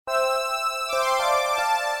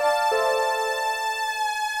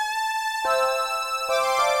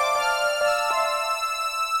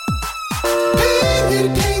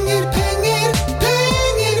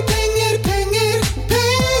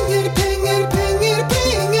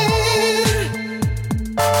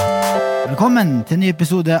Velkommen til en ny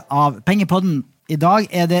episode av Pengepodden. I dag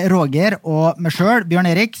det Roger og meg selv, Bjørn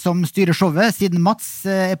Erik, som styrer showet, siden Mats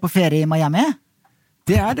på ferie i Miami.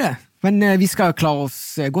 Det det, men vi skal klare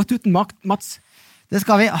oss godt uten Mats. Det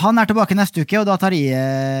skal vi. Han tilbake neste uke, og da tar jeg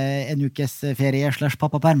en ukes ferie /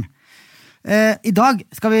 pappaperm. I dag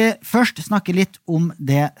skal vi først snakke litt om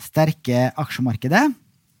det sterke aksjemarkedet.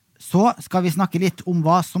 Så skal vi snakke litt om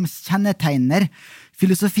hva som kjennetegner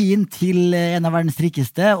filosofien til en av verdens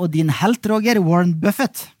rikeste, og din helt, Roger, Warren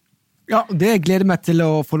Buffett. Ja, det gleder meg til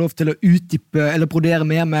å få lov til å utdype, eller brodere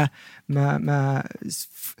mer med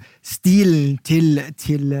stilen til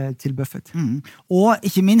Buffett. Og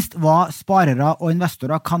ikke minst hva sparere og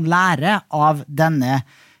investorer kan lære av denne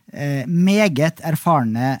meget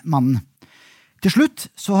erfarne mannen. Til slutt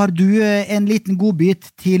så har du en liten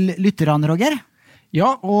godbit til lytterne, Roger.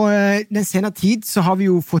 Ja, og den senere tid så har vi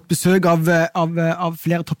jo fått besøk av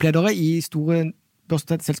flere toppledere i store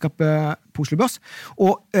børsselskaper på Oslo Børs.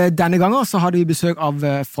 Og denne gangen så hadde vi besøk av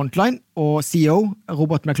Frontline og CEO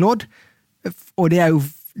Robert McLeod. Og det jo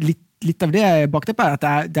litt av det bakteppet,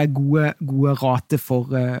 at det gode rate for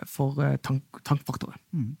tankfaktorer.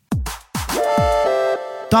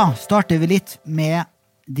 Da starter vi litt med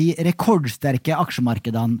de rekordsterke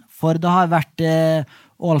aksjemarkedene, for det har vært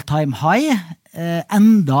all-time high,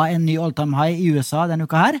 enda en ny all-time high i USA denne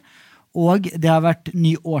uka her, og det har vært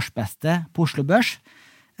ny årsbeste på Oslo Børs.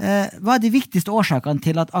 Hva de viktigste årsakene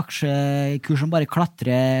til at aksjekursen bare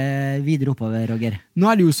klatrer videre oppover, Roger?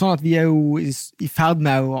 Nå det jo sånn at vi jo i ferd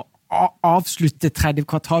med å avslutte tredje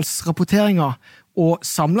kvartalsrapporteringer, og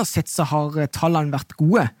samlet sett så har tallene vært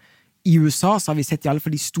gode. I USA så har vi sett i alle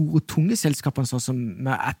fall de store, tunge selskapene, sånn som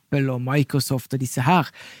med Apple og Microsoft og disse her,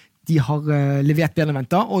 de har levert bedre enn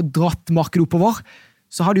ventet og dratt markedet oppover.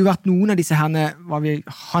 Så har det jo vært noen av disse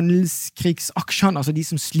handelskrigsaksjene, altså de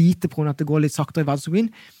som sliter på grunn av at det går litt saktere i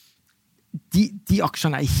verdensøkonomien. De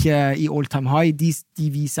aksjene ikke i all-time high, de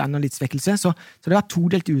viser enda litt svekkelse, så det har vært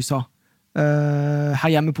todelt i USA.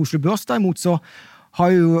 Her hjemme på Oslo Børs derimot så har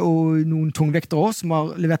jo noen tungvektere også som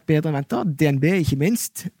har levert bedre enn ventet. DNB ikke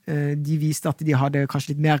minst. De viste at de hadde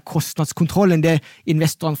kanskje litt mer kostnadskontroll enn det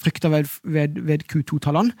investorene frykter ved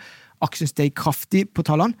Q2-tallene. Aksjen steg kraftig på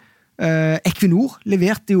tallene. Equinor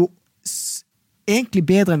leverte jo egentlig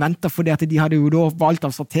bedre enn ventet, fordi at de hadde jo da valgt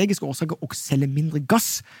av strategiske årsaker å selge mindre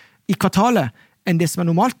gass i kvartalet enn det som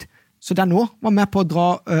normalt. Så den nå var med på å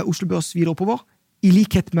dra Oslo Børs videre oppover, i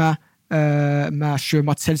likhet med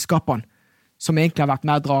sjømatselskapene, som egentlig har vært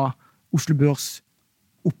med å dra Oslo Børs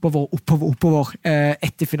oppover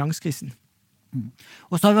etter finanskrisen.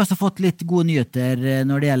 Og så har vi også fått litt gode nyheter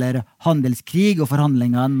når det gjelder handelskrig og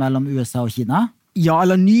forhandlingene mellom USA og Kina. Ja,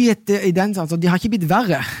 eller nyheter i den, altså, de har ikke blitt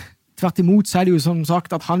verre. Tvert imot så det jo som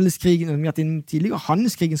sagt at handelskrigen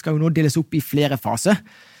skal jo nå deles opp i flere faser.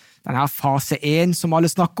 Denne fase 1 som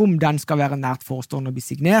alle snakker om, den skal være nært forestående og bli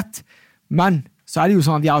signert. Men så det jo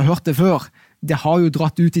sånn at vi har hørt det før. Det har jo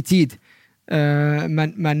dratt ut i tid.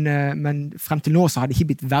 Men frem til nå så har det ikke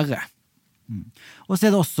blitt verre. Og så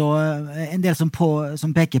det også en del som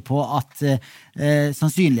peker på at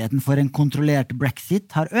sannsynligheten for en kontrollert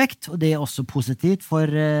Brexit har økt, og det også positivt for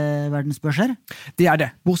verdens børser. Det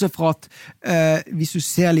det, bortsett fra at hvis du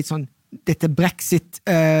ser litt sånn, dette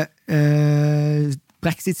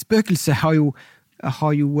Brexit-spøkelse har jo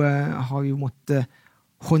måttet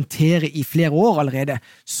håndtere i flere år allerede,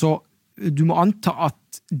 så du må anta at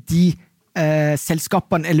de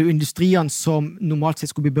selskapene eller industriene som normalt sett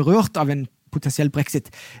skulle bli berørt av en potensiell Brexit,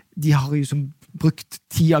 de har jo brukt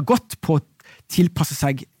tida godt på å tilpasse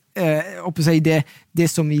seg det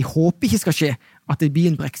som vi håper ikke skal skje, at det blir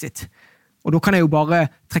en Brexit. Og da kan jeg jo bare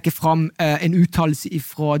trekke fram en uttalelse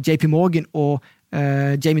fra JP Morgan og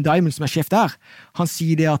Jamie Dimon, som sjef der. Han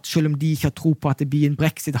sier det at selv om de ikke har tro på at det blir en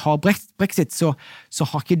Brexit, så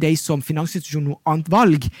har ikke de som finansinstitusjon noe annet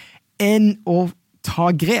valg enn å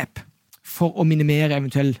ta grep for å minimere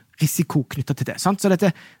eventuell risiko knyttet til det. Sant? Så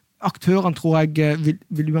dette aktørene tror jeg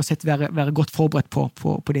vil uansett være godt forberedt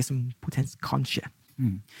på det som potensielt kan skje.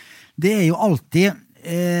 Det jo alltid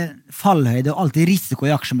fallhøyde og alltid risiko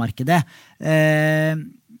i aksjemarkedet.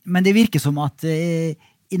 Men det virker som at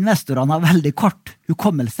investorene har veldig kort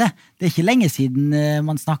hukommelse. Det ikke lenge siden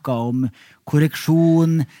man snakket om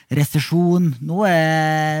korreksjon, resesjon. Nå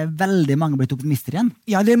veldig mange blitt optimister igjen.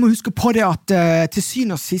 Ja, det må huske på det at til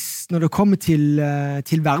syvende og sist, når det kommer til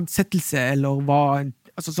verdsettelse, eller hva,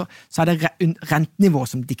 altså, så det rentenivå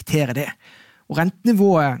som dikterer det. Og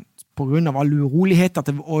rentenivået, på grunn av all urolighet, at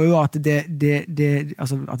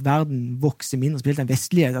verden vokser mindre, spesielt den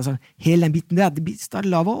vestlige, altså, hele den biten der, det blir stadig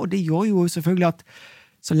lavere, og det gjør jo selvfølgelig at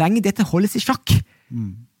så lenge dette holdes i sjakk,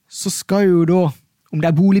 så skal jo da om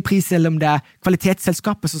det boligpris eller om det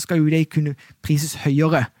kvalitetsselskapet, så skal jo det kunne prises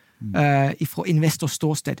høyere fra investors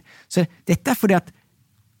ståsted. Så dette fordi at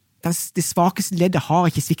det svakeste leddet har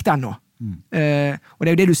ikke sviktet ennå. Og det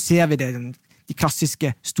er jo det du ser ved de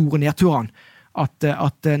klassiske store nedturene, at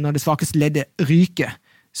når det svakeste leddet ryker,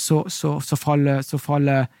 så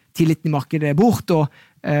faller tilliten i markedet bort, og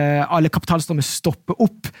alle kapitalstrømmer stopper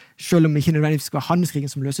opp, selv om ikke nødvendigvis skal være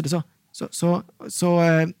handelskrigen som løser det. Så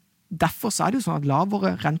derfor så er det jo sånn at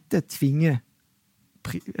lavere rente tvinger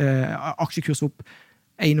aksjekurs opp,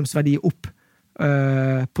 eiendomsverdi opp,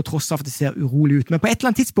 på tross av at det ser urolig ut. Men på et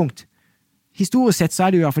eller annet tidspunkt, historisk sett så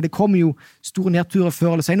er det jo, for det kommer jo store nedturer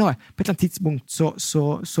før eller senere, på et eller annet tidspunkt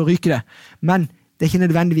så ryker det. Men det er ikke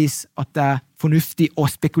nødvendigvis at det er fornuftig å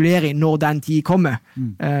spekulere i når den tid kommer.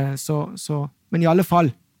 Men i alle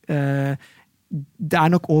fall, det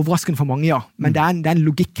er nok overraskende for mange, ja. Men det er en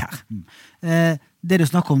logikk her. Det du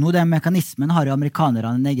snakker om nå, den mekanismen har jo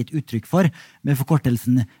amerikanerne en eget uttrykk for, med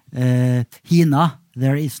forkortelsen HINA,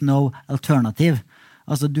 there is no alternative.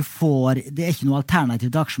 Altså det er ikke noe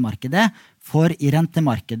alternativ til aksjemarkedet, for i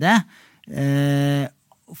rentemarkedet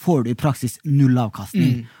får du i praksis null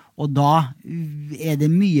avkastning. Og da er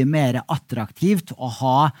det mye mer attraktivt å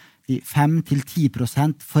ha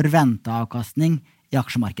 5-10% forventet avkastning i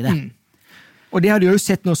aksjemarkedet. Og det har du jo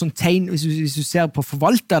sett noe sånn tegn, hvis du ser på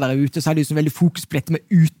forvaltere der ute, så er det jo sånn veldig fokus på dette med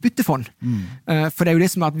utbyttefond. For det er jo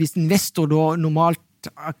det som at hvis investor da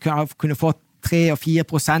normalt kunne få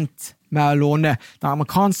 3-4% med å låne den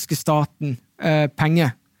amerikanske staten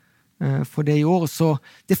penger for det i året, så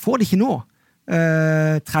det får de ikke nå.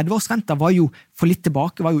 30-årsrenta var jo for litt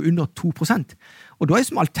tilbake, var jo under 2%. Og da er det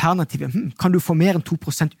som alternativet, kan du få mer enn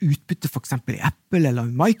 2% utbytte for eksempel i Apple, eller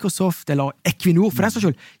Microsoft, eller Equinor, for den saks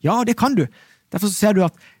skyld? Ja, det kan du. Derfor så ser du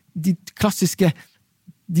at de klassiske,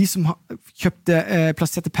 de som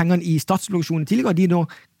plasserte pengene i statsobligasjonen tidligere, de nå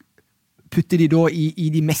putter de da i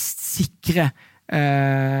de mest sikre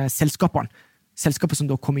selskapene. Selskaper som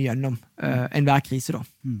da kommer gjennom enhver krise da.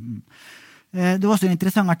 Det var også en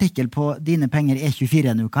interessant artikkel på Dine penger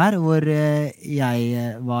E24 en uke her, hvor jeg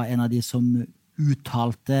var en av de som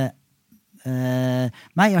uttalte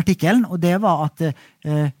meg i artikkelen, og det var at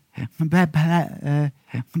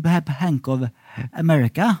Bank of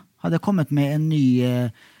America hadde kommet med en ny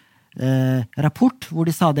rapport, hvor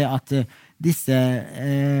de sa det at disse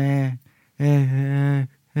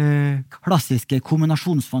klassiske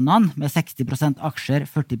kombinasjonsfondene med 60% aksjer,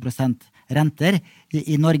 40% renter.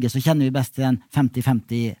 I Norge så kjenner vi best til den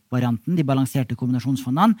 50-50-varianten, de balanserte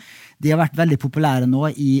kombinasjonsfondene. De har vært veldig populære nå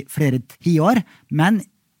i flere 10 år, men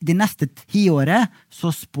de neste 10 årene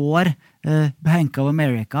så spår Bank of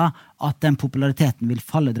America at den populariteten vil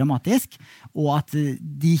falle dramatisk, og at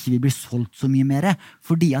de ikke vil bli solgt så mye mer,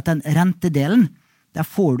 fordi at den rentedelen, der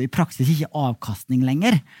får du i praksis ikke avkastning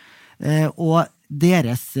lenger. Og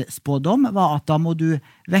deres spådom var at da må du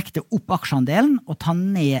vekte opp aksjeandelen og ta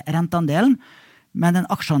ned renteandelen, men den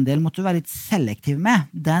aksjeandelen måtte du være litt selektiv med.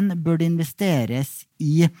 Den burde investeres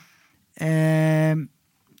i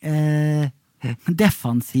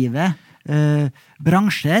defensive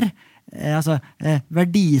bransjer, altså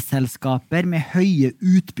verdiselskaper med høye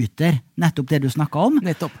utbytter, nettopp det du snakket om.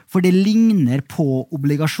 Nettopp. For det ligner på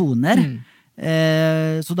obligasjoner,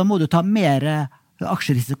 så da må du ta mer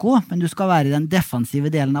aksjerisiko, men du skal være i den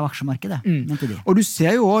defensive delen av aksjemarkedet. Og du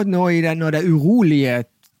ser jo også nå når det er urolige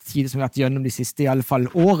tider som vi har vært gjennom de siste, i alle fall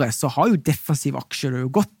året, så har jo defensive aksjer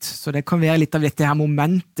jo gått, så det kan være litt av dette her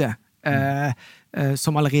momentet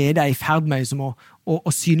som allerede er i ferd med som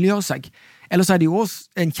å synliggjøre seg. Ellers er det jo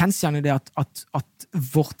også en kjensgjerne det at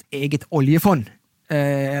vårt eget oljefond,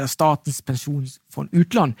 eller Statens pensjonsfond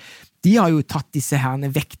utland, de har jo tatt disse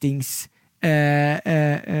herne vektings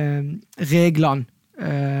reglene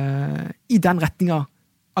i den retningen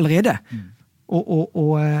allerede,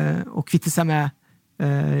 og kvitte seg med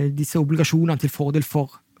disse obligasjonene til fordel for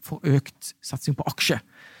økt satsing på aksje.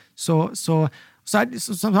 Så er det,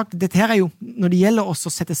 som sagt, dette her er jo, når det gjelder også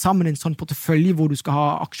å sette sammen en sånn portefølje hvor du skal ha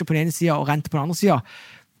aksjer på den ene siden og rente på den andre siden,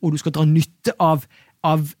 og du skal dra nytte av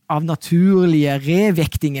naturlige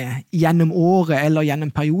revektinger gjennom året eller gjennom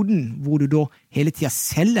perioden, hvor du da hele tiden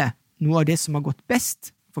selger noe av det som har gått best,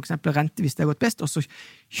 for eksempel rente hvis det har gått best, og så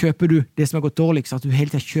kjøper du det som har gått dårligst, at du hele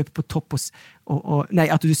tiden kjøper på topp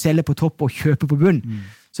at du selger på topp og kjøper på bunn.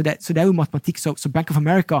 Så det er jo matematikk, så Bank of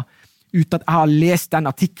America, uten at jeg har lest den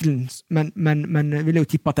artikkelen, men jeg vil jo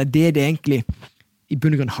tippe at det er det egentlig i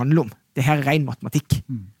bunn og grunn handler om. Det her er ren matematikk.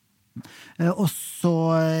 Og så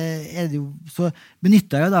så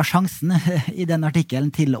benytter jeg jo da sjansen i den artikkelen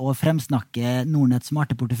til å fremsnakke Nordnets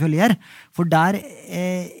smarte porteføljer, for der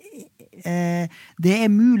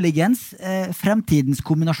det muligens fremtidens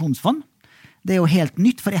kombinasjonsfond. Det jo helt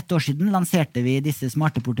nytt. For 1 år siden lanserte vi disse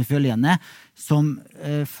smarte porteføljene som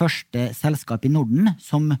første selskap i Norden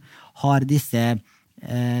som har disse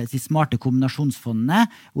smarte kombinasjonsfondene,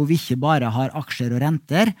 hvor vi ikke bare har aksjer og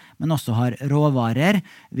renter, men også har råvarer,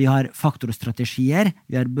 vi har faktorstrategier,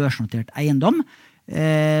 vi har børsnotert eiendom,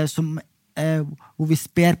 hvor vi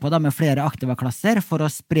sper på da med flere aktive klasser for å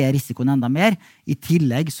spre risikoen enda mer. I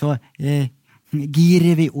tillegg så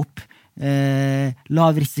girer vi opp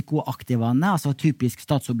lavrisikoaktivene, altså typisk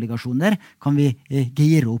statsobligasjoner, kan vi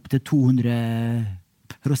gire opp til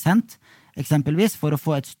 200% eksempelvis, for å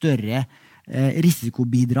få et større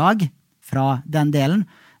risikobidrag fra den delen.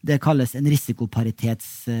 Det kalles en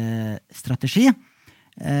risikoparitetsstrategi.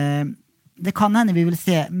 Det kan hende vi vil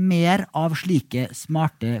se mer av slike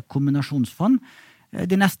smarte kombinasjonsfond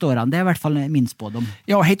de neste årene. Det I hvert fall min spådom.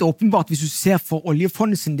 Ja, og helt åpenbart, hvis du ser for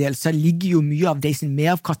oljefondet sin del, så ligger jo mye av det sin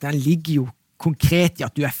meravkastning, den ligger jo konkret I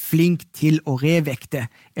at du flink til å revekte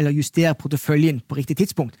eller justere porteføljen på riktig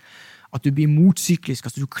tidspunkt. At du blir motsyklisk,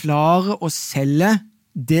 at du klarer å selge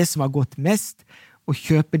det som har gått mest, og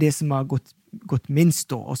kjøpe det som har gått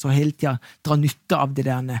minst, og så hele tiden dra nytte av det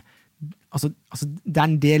der, altså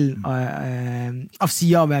den delen av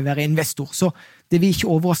siden av å være investor. Så det vil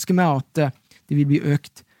ikke overraske meg at det vil bli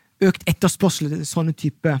økt etterspørsel til sånne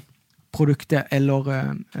type produkter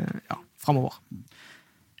eller fremover.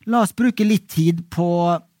 La oss bruke litt tid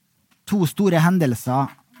på 2 store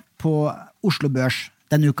hendelser på Oslo Børs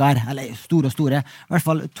denne uka her, eller store, I hvert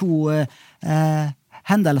fall 2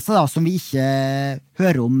 hendelser da, som vi ikke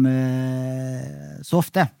hører om så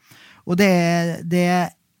ofte. Og det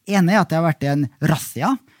ene at det har vært en razzia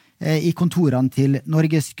I kontorene til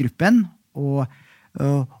Norgesgruppen, og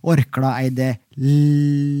Orkla eide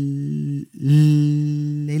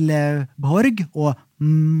Lilleborg og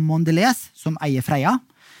Mondelez, som eier Freia.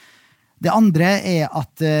 Det andre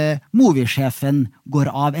at Movi-sjefen går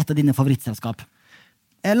av et av dine favorittselskap.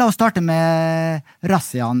 La oss starte med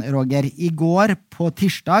razziaen, Roger. I går på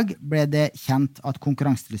tirsdag ble det kjent at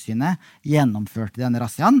Konkurransetilsynet gjennomførte denne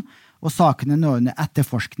razziaen, og saken nå under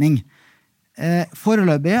etterforskning.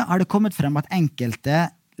 Foreløpig har det kommet frem at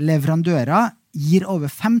enkelte leverandører gir over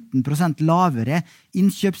 15% lavere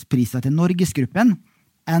innkjøpspriser til Norgesgruppen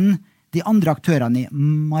enn de andre aktørene I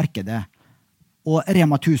markedet. Og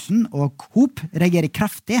Rema 1000 og Coop reagerer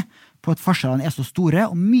kraftig på at forskjellene så store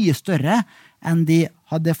og mye større enn de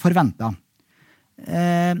hadde forventet.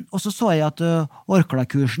 Og så jeg at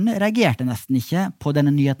Orkla-kursen reagerte nesten ikke på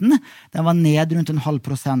denne nyheten. Den var ned rundt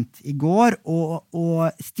 0,5% I går,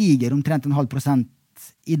 og stiger omtrent 0,5%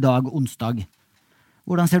 I dag, onsdag.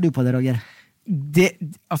 Hvordan ser du på det, Roger?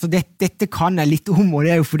 Dette kan jeg litt om, og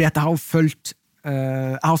det jo fordi at jeg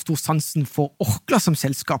har stor sansen for Orkla som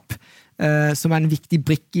selskap, som en viktig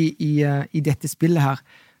brikke I dette spillet her,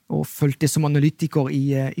 og fulgt det som analytiker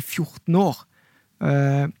I 14 år.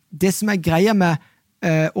 Det som greia med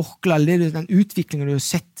Orkla, eller den utviklingen du har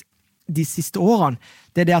sett de siste årene,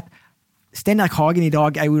 det det at Stein Erik Hagen I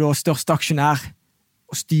dag jo da største aksjonær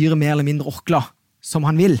og styrer mer eller mindre Orkla som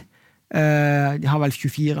han vil. De har vel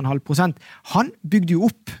 24,5%. Han bygde jo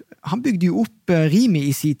opp Rimi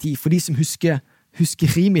I sin tid, for de som husker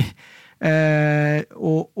Rimi.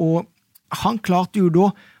 Og han klarte jo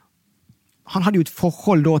da, han hadde jo et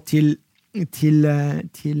forhold da til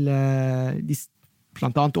de,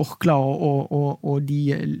 blant annet Orkla og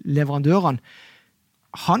de leverandørene.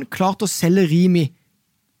 Han klarte å selge Rimi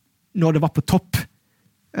når det var på topp.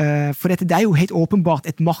 For det jo helt åpenbart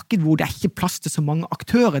et marked hvor det ikke plass til så mange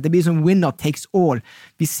aktører. Det blir som winner takes all.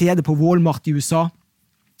 Vi ser det på Walmart I USA,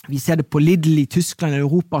 vi ser det på Lidl I Tyskland og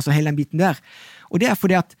Europa, så hele den biten der. Og det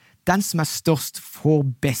fordi at den som størst får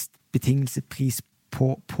best betingelsespris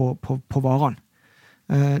på varene.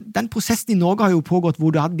 Den prosessen I Norge har jo pågått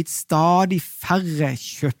hvor det hadde blitt stadig færre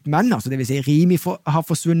kjøpmenn, altså det vil si Rimi har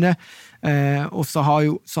forsvunnet, og så har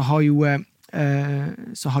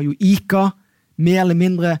jo ICA mer eller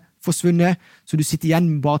mindre forsvunnet, så du sitter igjen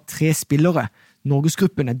med bare 3 spillere.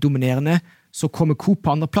 Norgesgruppen dominerende, så kommer Coop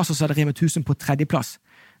på andre plass, og så det Rema 1000 på 3. plass.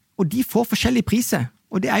 Og de får forskjellige priser,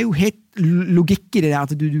 og det jo helt logikk I det der,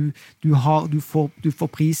 at du får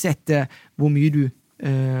pris etter hvor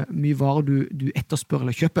mye varer du etterspør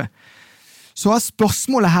eller kjøper. Så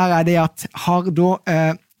spørsmålet her det at har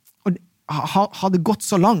det gått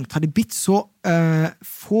så langt, har det blitt så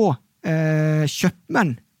få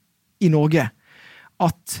kjøpmenn I Norge,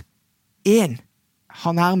 at en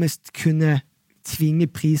har nærmest kunne tvinge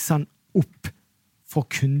prisene opp for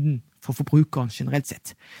kunden, for forbrukeren generelt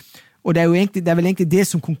sett. Og det er vel egentlig det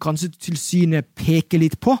som Konkurransetilsynet peker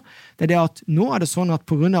litt på. Det det at nå det sånn at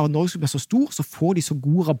på grunn av at Norgesgruppen så stor, så får de så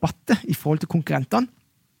gode rabatter i forhold til konkurrentene,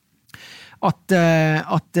 at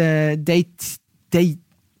de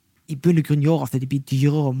i bunn og grunn gjør at det blir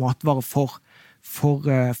dyrere matvarer for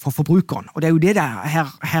forbrukeren. Og det jo det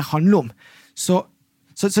her handler om. Så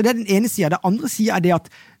det den ene siden. Det andre siden det at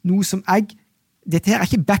noe som dette her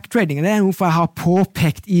ikke backtrading, det noe for jeg har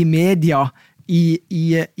påpekt i media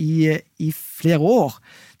i flere år.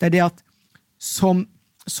 Det det at som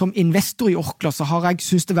investor i Orkla så har jeg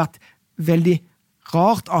synes det vært veldig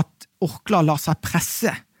rart at Orkla lar seg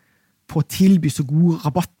presse på å tilby så gode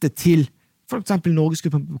rabatter til for eksempel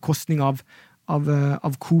Norgesgruppen på bekostning av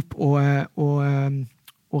Coop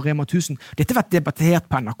og Rema 1000. Dette har vært debattert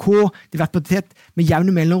på NRK, det har vært debattert med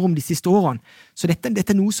jevne mellomrom de siste årene. Så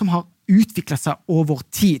dette noe som har utviklet seg over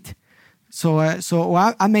tid. Og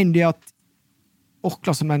jeg mener det at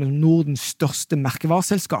Orkla, som Nordens største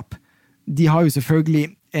merkevareselskap, de har jo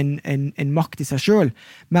selvfølgelig en makt i seg selv,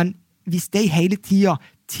 men hvis de hele tiden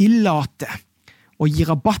tillater å gi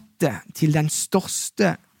rabatter til den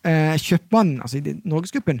største kjøpmannen, altså i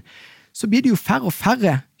Norgesgruppen, så blir det jo færre og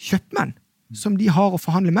færre kjøpmenn som de har å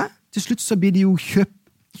forhandle med. Til slutt så blir det jo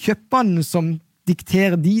kjøpmannen som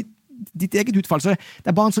dikterer ditt eget utfall. Så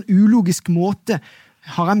det bare en sånn ulogisk måte,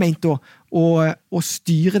 har jeg ment, å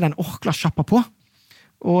styre den Orkla-sjappa på.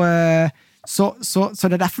 Og så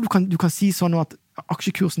det derfor du kan si sånn at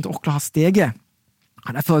aksjekursen til Orkla har steget.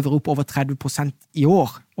 Han derfor vært opp over 30% i år,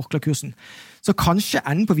 Orkla-kursen. Så kanskje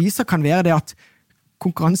enden på visa kan være det at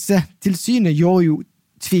Konkurransetilsynet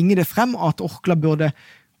tvinger det frem at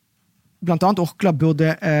blant annet Orkla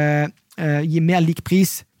burde gi mer lik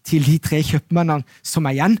pris til de 3 kjøpmennene som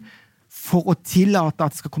igjen, for å tillate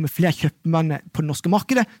at det skal komme flere kjøpmenn på det norske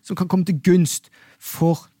markedet, som kan komme til gunst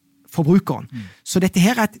for forbrukeren. Så dette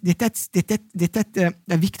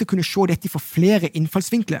viktig å kunne se dette fra flere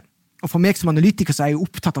innfallsvinkler. Og for meg som analytiker så jeg jo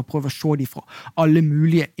opptatt av å prøve å se dem fra alle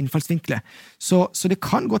mulige innfallsvinkler. Så det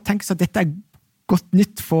kan godt tenkes at dette godt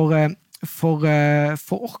nytt for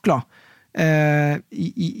Orkla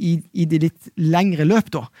i det litt lengre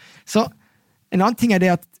løp da. Så en annen ting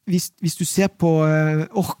det at hvis du ser på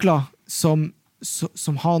Orkla som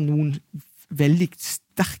har noen veldig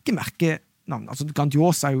sterke merkenavn, altså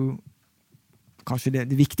Grandiosa jo kanskje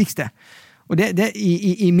det viktigste, og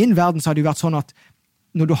i min verden så har det jo vært sånn at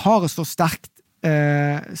når du har et så sterkt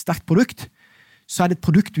produkt, så det et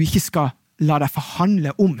produkt du ikke skal la deg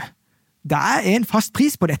forhandle om. Det en fast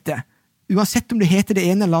pris på dette, uansett om det heter det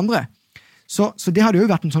ene eller andre. Så det har det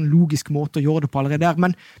jo vært en sånn logisk måte å gjøre det på allerede der.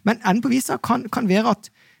 Men enden på visa kan være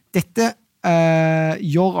at dette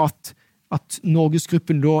gjør at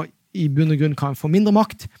Norgesgruppen da i bunn og grunn kan få mindre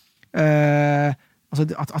makt, altså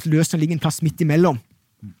at løsningen ligger en plass midt imellom,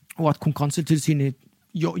 og at Konkurransetilsynet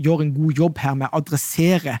gjør en god jobb her med å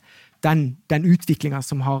adressere den utviklingen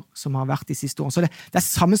som har vært de siste årene. Så det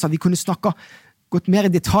sammensatt. Vi kunne gått mer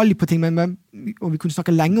i detalj på ting, og vi kunne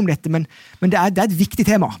snakke lenge om dette, men det et viktig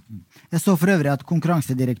tema. Jeg så for øvrig at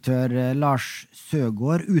konkurransedirektør Lars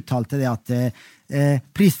Søgaard uttalte det at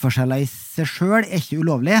prisforskjeller i seg selv ikke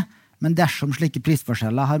ulovlig, men dersom slike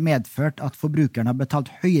prisforskjeller har medført at forbrukerne har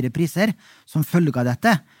betalt høyere priser som følge av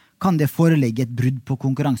dette, kan det foreligge et brudd på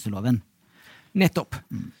konkurranseloven. Nettopp.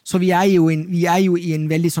 Så vi jo i en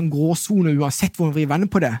veldig sånn gråzone uansett hvor vi vender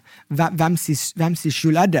på det. Hvem sin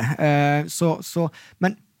skyld det?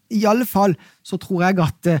 Men i alle fall så tror jeg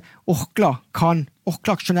at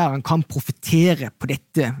Orkla-aksjonæren kan profitere på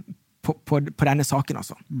dette, på denne saken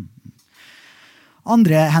altså.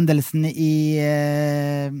 Andre hendelsen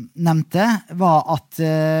nevnte var at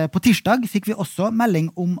på tirsdag fikk vi også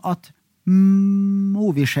melding om at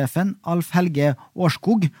Movi-sjefen Alf Helge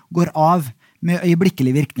Årskog går av med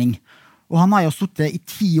øyeblikkelig virkning. Og han har jo suttet i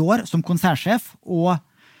 10 år som konsernsjef, og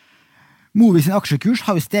Movi sin aksjekurs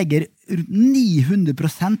har jo steget rundt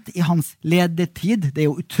 900% i hans ledetid. Det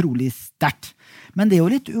jo utrolig sterkt. Men det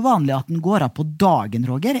jo litt uvanlig at den går av på dagen,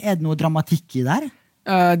 Roger. Det noe dramatikk i der?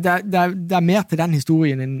 Det mer til den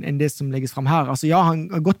historien enn det som legges frem her. Altså, ja, han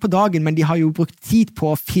har gått på dagen, men de har jo brukt tid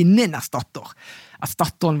på å finne en erstatter.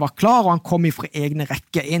 Erstatteren var klar, og han kom fra egne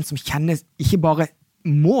rekker. En som kjenner ikke bare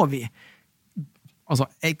Movi, altså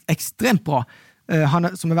ekstremt bra.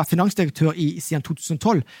 Han som har vært finansdirektør siden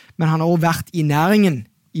 2012, men han har også vært i næringen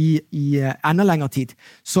i enda lengre tid.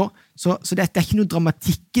 Så det ikke noe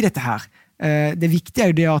dramatikk i dette her. Det viktige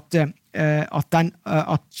jo det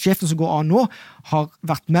at sjefen som går av nå har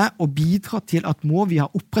vært med og bidratt til at Movi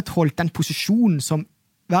har opprettholdt den posisjonen som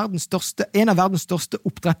en av verdens største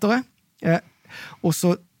oppdrettere, og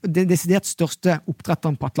så den desidert største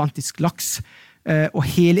oppdretteren på atlantisk laks, og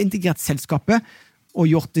helintegrert selskapet, og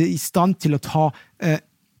gjort det i stand til å ta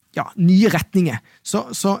nye retninger. Så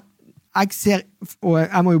jeg ser, og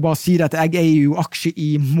jeg må jo bare si det at jeg jo aksje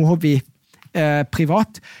i Movi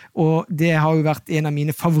privat, og det har jo vært en av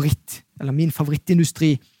min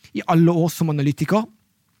favorittindustri i alle år som analytiker,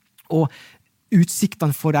 og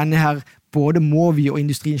utsiktene for denne her, både Movi og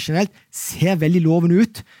industrien generelt, ser veldig lovende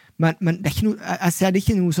ut, men det ikke noe, jeg ser det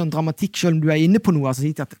ikke noe sånn dramatikk, selv om du inne på noe, altså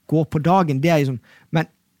at det går på dagen, det liksom, men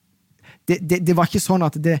det var ikke sånn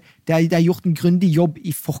at det er gjort en grundig jobb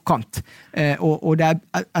i forkant, og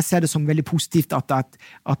jeg ser det som veldig positivt at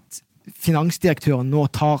finansdirektøren nå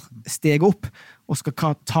tar steget opp, og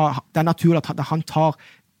det naturlig at han tar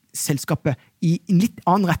selskapet i en litt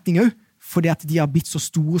annen retning også, fordi at de har blitt så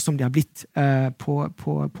store som de har blitt på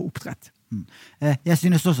oppdrett. Jeg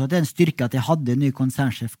synes også at det en styrke at jeg hadde en ny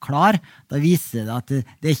konsernsjef klar. Da viser det at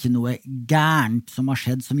det ikke noe gærent som har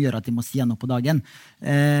skjedd som gjør at de må si noe på dagen.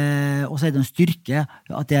 Og så det en styrke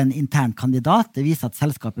at det en intern kandidat. Det viser at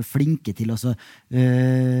selskapet flinke til å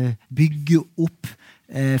bygge opp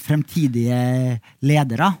fremtidige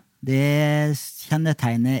ledere. Det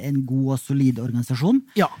kjennetegner en god og solid organisasjon.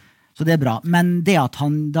 Ja. Så det bra. Men det at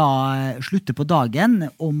han da slutter på dagen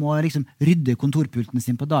om å liksom rydde kontorpulten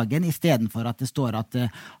sin på dagen, i stedet for at det står at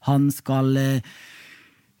han skal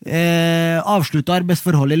avslutte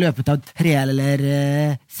arbeidsforholdet i løpet av 3 eller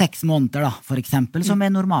 6 måneder, da, for eksempel, som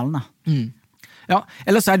normalen. Da. Ja,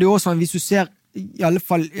 ellers det jo også sånn, hvis du ser, i alle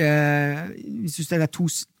fall, hvis du ser det to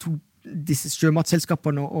disse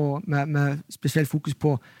sjømatselskapene og med spesielt fokus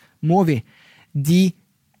på Movi, de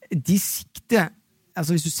sikter.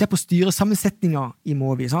 Altså hvis du ser på styresammensetninger i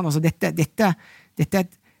Movi, sånn, altså dette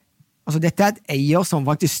et eier som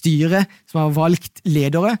faktisk styrer, som har valgt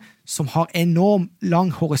ledere, som har enorm lang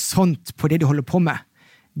horisont på det de holder på med.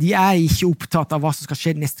 De ikke opptatt av hva som skal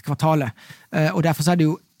skje det neste kvartalet, og derfor det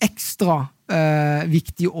jo ekstra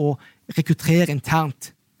viktig å rekruttere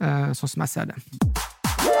internt, sånn som jeg ser det.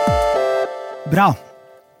 Bra.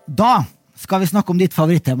 Da skal vi snakke om ditt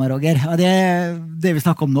favorittema, Roger. Ja, det vi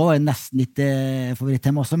snakker om nå nesten ditt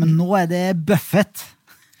favorittema også, men nå det Buffett.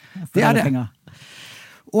 Det det.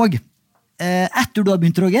 Og etter du har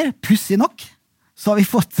begynt, Roger, pussig nok, så har vi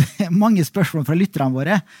fått mange spørsmål fra lytterne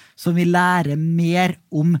våre som vil lære mer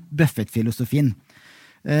om Buffett-filosofien.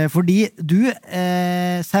 Fordi du,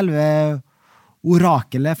 selve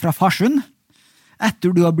orakelet fra Farsund,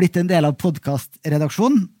 etter du har blitt en del av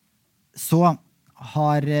podcastredaksjonen, så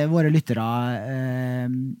har våre lyttere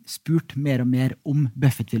spurt mer og mer om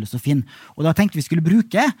Buffett-filosofien. Og da tenkte vi skulle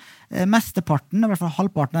bruke mesteparten, i hvert fall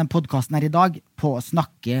halvparten av den podcasten her i dag, på å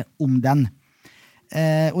snakke om den.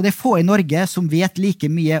 Og det få i Norge som vet like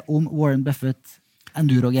mye om Warren Buffett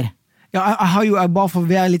enn du, Roger. Ja, jeg har jo, bare for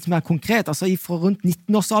å være litt mer konkret, altså fra rundt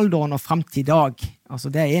 19-årsalderen og frem til i dag,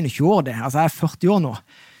 altså det 21 år det, altså jeg 40 år nå,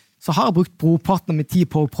 så har jeg brukt brorparten av min tid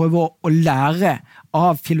på å prøve å lære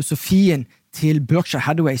av filosofien til Berkshire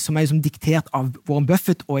Hathaway, som liksom diktert av Warren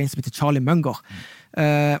Buffett og en som heter Charlie Munger.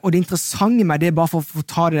 Og det interessante med det, bare for å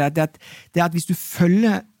ta det at hvis du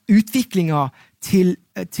følger utviklingen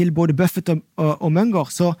til både Buffett og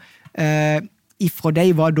Munger, så ifra de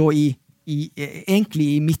var da egentlig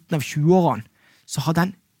i midten av 20-årene, så har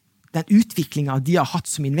den utviklingen de har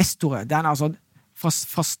hatt som investorer, den altså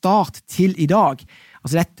fra start til i dag,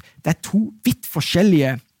 altså det 2 vidt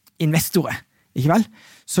forskjellige investorer, ikke vel?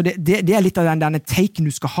 Så det litt av denne taken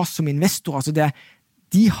du skal ha som investor, altså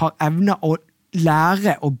de har evnet å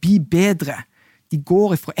lære å bli bedre. De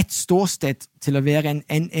går fra et ståsted til å være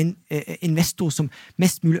en investor som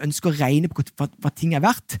mest mulig ønsker å regne på hva ting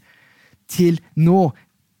verdt, til nå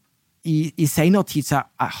i senere tid så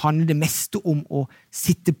handler det meste om å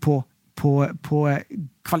sitte på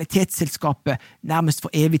kvalitetsselskapet nærmest for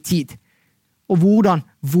evig tid. Og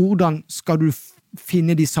hvordan skal du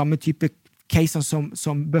finne de samme type casene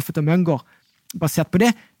som Buffett og Munger basert på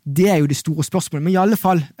det jo det store spørsmålet. Men i alle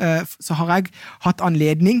fall så har jeg hatt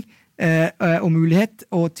anledning og mulighet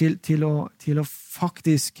til å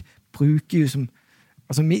faktisk bruke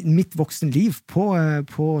altså mitt voksne liv på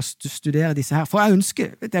å studere disse her. For jeg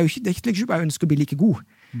ønsker, det ikke slik jeg ønsker å bli like god.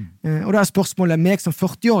 Og da spørsmålet, meg som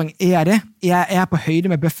 40-åring, det? Er jeg på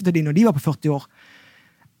høyde med Buffett og de når de var på 40 år?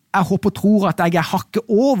 Jeg håper og tror at jeg hakket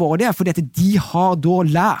over, og det fordi at de har da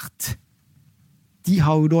lært. De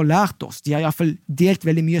har jo da lært oss. De har i hvert fall delt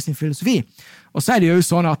veldig mye av sin filosofi. Og så det jo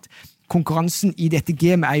sånn at konkurransen i dette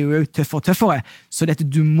gamet jo tøffere og tøffere, så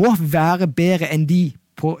du må være bedre enn de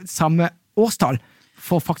på samme årstall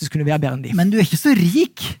for å faktisk kunne være bedre enn de. Men du ikke så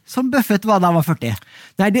rik som Buffett var da han var 40.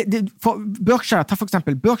 Nei, for Berkshire, ta for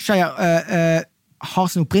eksempel, Berkshire har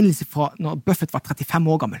sin opprinnelse fra når Buffett var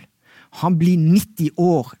 35 år gammel. Han blir 90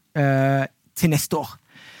 år til neste år.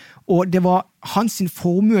 Og det var hans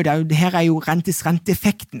formue, det her jo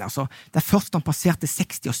renteeffekten, altså. Det først han passerte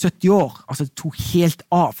 60 og 70 år, altså det tok helt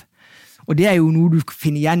av. Og det jo noe du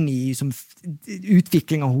finner igjen i som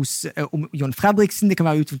utviklinger hos John Fredriksen, det kan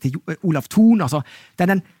være utvikling til Olav Thon, altså. Det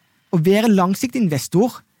den, å være langsiktig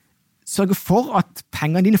investor, sørge for at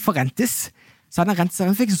pengene dine forrentes, så det den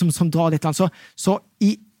renteeffekten som drar dette. Så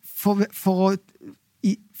for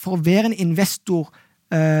å være en investor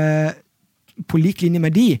på lik linje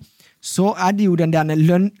med de, så det jo den der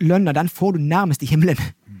lønna, den får du nærmest i himmelen.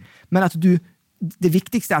 Men at det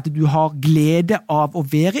viktigste at du har glede av å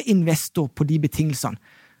være investor på de betingelsene.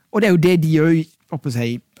 Og det jo det de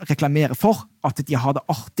reklamerer for, at de har det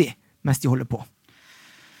artig mens de holder på.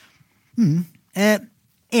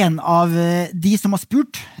 En av de som har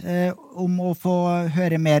spurt om å få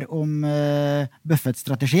høre mer om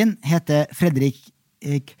Buffett-strategien heter Fredrik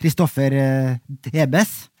Kristoffer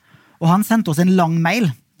Ebes, og han sendte oss en lang mail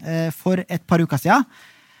for et par uker siden,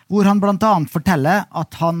 hvor han blant annet forteller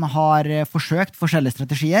at han har forsøkt forskjellige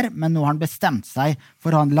strategier, men nå har han bestemt seg for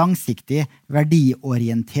å ha en langsiktig,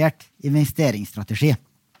 verdiorientert investeringsstrategi.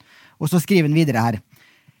 Og så skriver han videre her.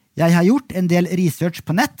 Jeg har gjort en del research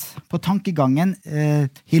på nett, på tankegangen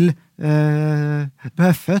til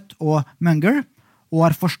Buffett og Munger, og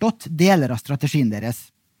har forstått deler av strategien deres.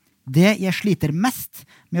 Det jeg sliter mest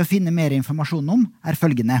med å finne mer informasjon om,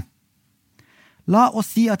 følgende. La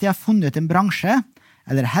oss si at jeg har funnet en bransje,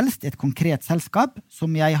 eller helst et konkret selskap, som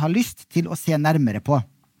jeg har lyst til å se nærmere på.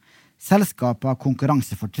 Selskapet har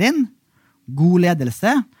konkurransefortrinn, god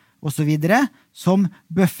ledelse, og så videre, som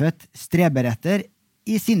Buffett streber etter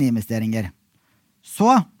i sine investeringer. Så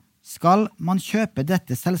skal man kjøpe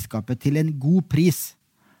dette selskapet til en god pris,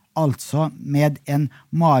 altså med en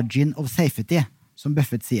margin of safety, som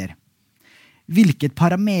Buffett sier. Hvilket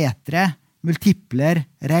parametre, multipler,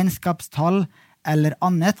 regnskapstall eller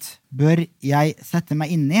annet bør jeg sette meg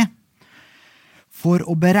inn i for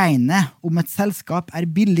å beregne om et selskap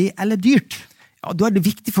billig eller dyrt? Ja, da det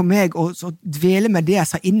viktig for meg å dvele med det jeg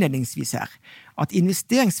sa innledningsvis her, at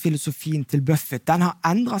investeringsfilosofien til Buffett, den har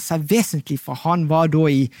endret seg vesentlig fra han var da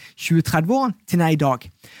i 20-30 til i dag.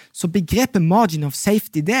 Så begrepet margin of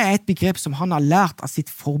safety, det et begrep som han har lært av sitt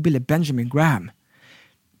forbilde Benjamin Graham.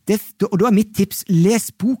 Og da mitt tips, les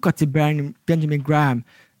boka til Benjamin Graham,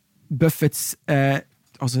 Buffetts, en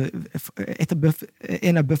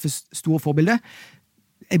av Buffetts store forbilder,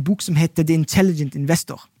 en bok som heter The Intelligent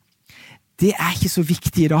Investor. Det ikke så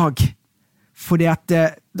viktig i dag, for det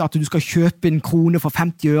at du skal kjøpe en krone for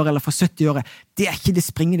 50 øre eller for 70 øre, det ikke det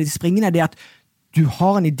springende. Det springende det at du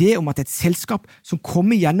har en idé om at et selskap som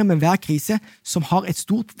kommer gjennom en hver krise, som har et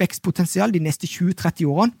stort vekstpotensial de neste 20-30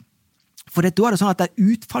 årene, for da det sånn at det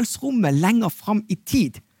utfallsrommet lenger frem i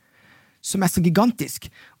tid, som så gigantisk,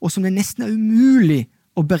 og som det nesten umulig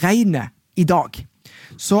å beregne i dag.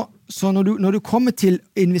 Så når du kommer til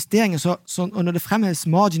investeringer, og når det fremheves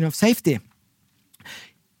margin of safety,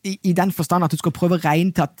 i den forstand at du skal prøve å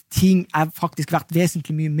regne til at ting faktisk vært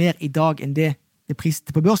vesentlig mye mer i dag enn det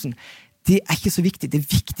priset på børsen, det ikke så viktig. Det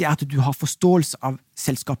viktige at du har forståelse av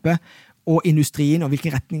selskapet og industrien, og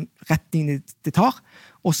hvilken retning det tar,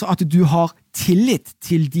 og så at du har tillit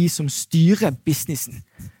til de som styrer businessen.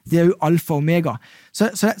 Det jo alfa og omega. Så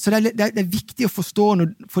det viktig å forstå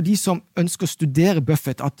for de som ønsker å studere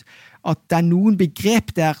Buffett, at det noen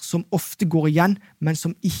begrep der som ofte går igjen, men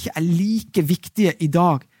som ikke like viktige i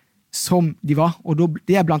dag som de var. Og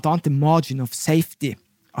det blant annet margin of safety,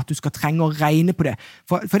 at du skal trenge å regne på det.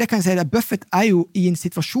 For det kan jeg si, Buffett jo i en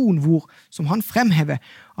situasjon hvor, som han fremhever,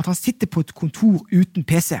 at han sitter på et kontor uten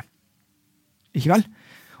PC. Ikke vel?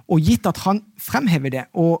 Og gitt at han fremhever det,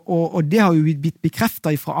 og det har jo blitt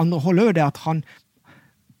bekreftet fra andre hold også, det at han,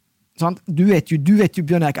 sant? Du vet jo,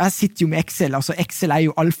 Bjørn Erik, jeg sitter jo med Excel, altså Excel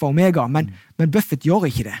jo alfa og omega, men Buffett gjør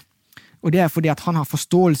ikke det. Og det fordi at han har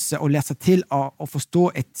forståelse og lærer seg til å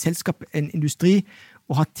forstå et selskap, en industri,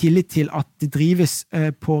 og har tillit til at det drives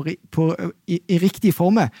i riktige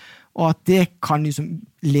former, og at det kan liksom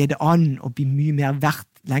lede an og bli mye mer verdt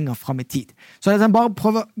lenger frem i tid. Så det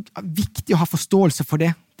bare viktig å ha forståelse for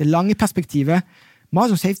det. Det lange perspektivet,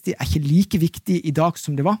 margin of safety ikke like viktig i dag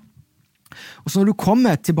som det var. Og så når du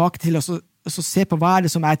kommer tilbake til å se på hva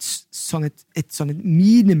det som et sånn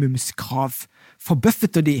minimumskrav for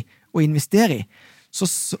Buffett og de å investere i, så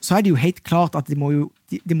det jo helt klart at det må jo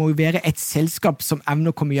være et selskap som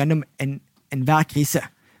evner å komme gjennom en hver krise.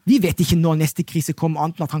 Vi vet ikke når neste krise kommer,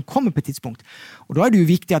 annet enn at han kommer på et tidspunkt. Og da det jo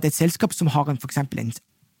viktig at et selskap som har for eksempel en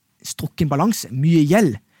strukken balanse, mye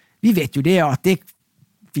gjeld, vi vet jo det at det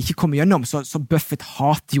vi ikke kommer gjennom, så Buffett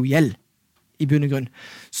hater jo gjeld. i bunn og grunn.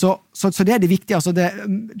 Så det det viktige, altså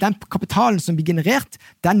den kapitalen som blir generert,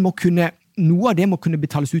 noe av det må kunne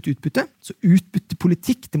betales ut utbytte, så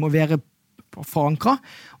utbyttepolitikk, det må være forankret,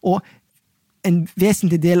 og en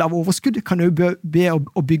vesentlig del av overskudd kan jo be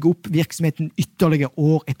å bygge opp virksomheten ytterligere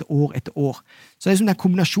år etter år etter år. Så det som den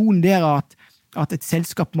kombinasjonen der at et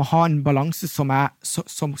selskap må ha en balanse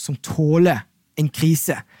som tåler en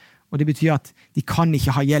krise, og det betyr at de kan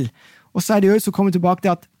ikke ha gjeld. Og så det jo så kommer tilbake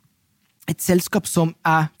til at et selskap som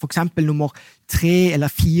for eksempel nummer 3 eller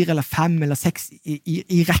 4 eller 5 eller 6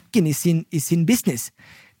 i rekken i sin business,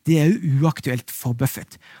 det jo uaktuelt for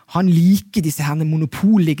Buffett. Han liker disse her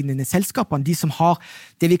monopollignende selskapene, de som har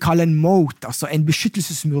det vi kaller en moat, altså en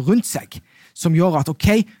beskyttelsesmur rundt seg, som gjør at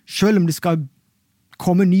selv om det skal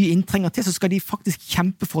komme nye inntrenger til, så skal de faktisk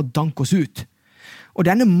kjempe for å danke oss ut. Og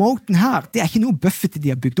denne moaten her, det ikke noe Buffett de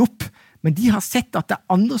har bygd opp, men de har sett at det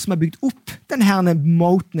andre som har bygd opp denne her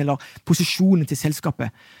moaten eller posisjonen til selskapet,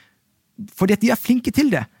 fordi at de flinke til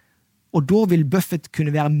det, og da vil Buffett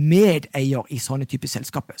kunne være medeier i sånne typer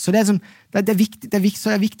selskaper. Så det er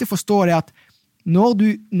viktig å forstå det at når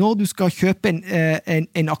du skal kjøpe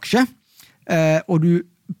en aksje, og du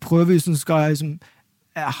prøver som skal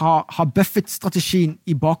ha Buffett-strategien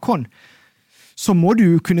i bakhånd, så må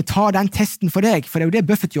du kunne ta den testen for deg, for det jo det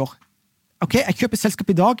Buffett gjør. Ok, jeg kjøper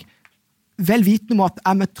selskap i dag, vel vitende om at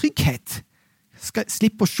jeg med trygghet skal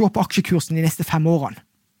slippe å se på aksjekursen de neste 5 årene.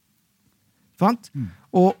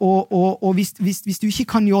 Og hvis du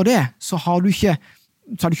ikke kan gjøre det, så er du ikke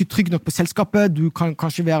trygg nok på selskapet, du kan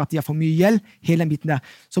kanskje være at de har for mye gjeld, hele den biten der.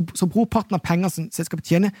 Så brorparten av penger som selskapet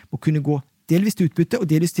tjener må kunne gå delvis til utbytte og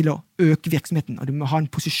delvis til å øke virksomheten. Og du må ha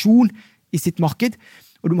en posisjon i sitt marked,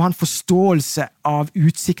 og du må ha en forståelse av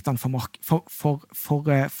utsiktene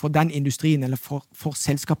for den industrien eller for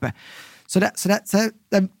selskapet. Så det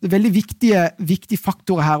veldig viktige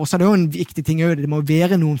faktorer her, og så det jo en viktig ting det må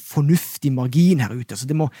være noen fornuftig margin her ute, så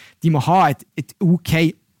de må ha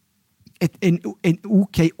en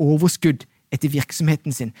ok overskudd etter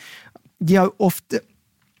virksomheten sin. De har ofte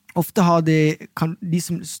har de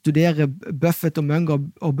som studerer Buffett og Munger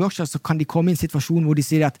og Berkshire, så kan de komme i en situasjon hvor de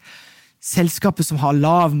sier at selskapet som har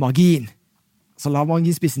lav margin, altså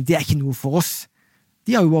lavmarginspissen, det ikke noe for oss.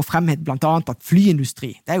 De har jo vært fremhet blant annet at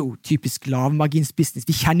flyindustri, det jo typisk lavmarginsbusiness.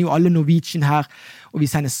 Vi kjenner jo alle Norwegian her, og vi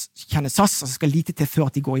kjenner SAS, altså skal lite til før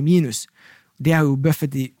at de går i minus. Det har jo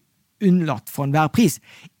Buffett unnlatt for enhver pris,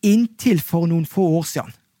 inntil for noen få år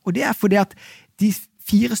siden. Og det fordi at de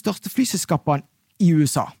 4 største flyselskapene i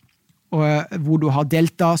USA, hvor du har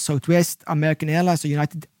Delta, Southwest, American Airlines og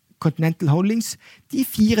United Continental Holdings, de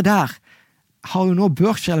 4 der har jo nå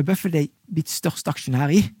Berkshire eller Buffett blitt største aksjonær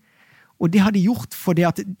i. Og det har de gjort fordi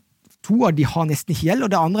at 2 av de har nesten ikke gjeld,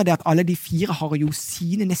 og det andre at alle de 4 har jo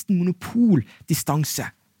sine nesten monopoldistanse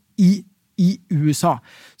i USA.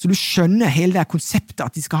 Så du skjønner hele det konseptet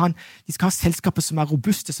at de skal ha selskaper som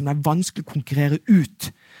robuste, som vanskelig å konkurrere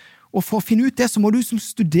ut. Og for å finne ut det, så må du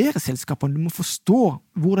studere selskapene, du må forstå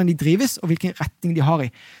hvordan de drives og hvilken retning de har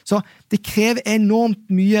i. Så det krever enormt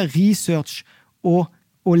mye research og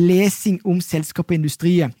lesing om selskap og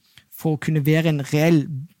industriet for å kunne være en reell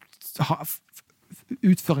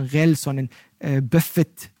utføre en reell sånn en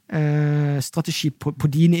Buffett-strategi på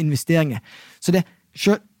dine investeringer. Så det,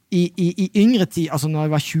 i yngre tid, altså når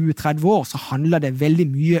jeg var 20-30 år, så handlet det veldig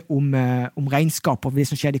mye om regnskap og det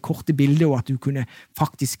som skjer i korte bilder, og at du kunne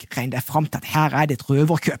faktisk regne deg frem til at her det et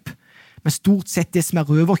røverkjøp. Men stort sett det som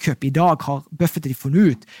røverkjøp i dag har Buffett funnet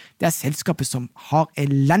ut, det selskapet som har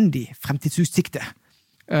elendig fremtidsutsikte.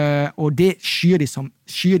 Og det skyr de som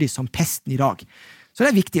pesten i dag. Så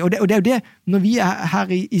det viktig, og det jo det, når vi her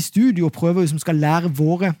i studio og prøver som skal lære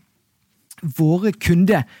våre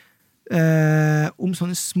kunder om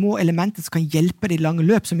sånne små elementer som kan hjelpe deg i lange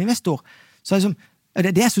løp som investor, så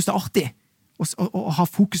det jeg synes artig, å ha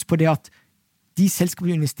fokus på det at de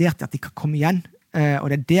selskapene du investerte, at de kan komme igjen, og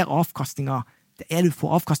det der avkastninger, det du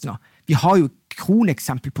får avkastninger. Vi har jo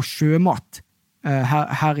kroneksempel på sjømat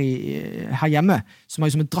her hjemme, som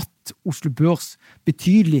har dratt Oslo Børs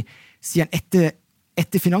betydelig siden etter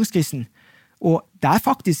finanskrisen, og det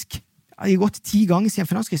faktisk det har gått 10 ganger siden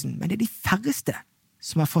finanskrisen, men det de færreste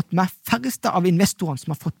av investorene som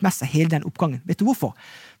har fått med seg hele den oppgangen. Vet du hvorfor?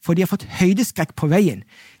 For de har fått høydeskrekk på veien.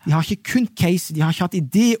 De har ikke kun case, de har ikke hatt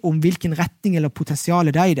idé om hvilken retning eller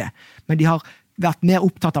potensiale det det, men de har vært mer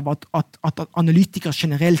opptatt av at analytikere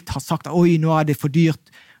generelt har sagt at oi, nå det for dyrt,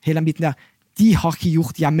 hele den biten der. De har ikke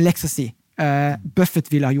gjort hjemmeleksa si.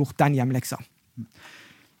 Buffett ville ha gjort den hjemmeleksa.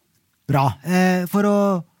 Bra. For å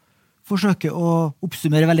forsøke å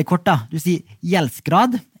oppsummere veldig kort da. Du sier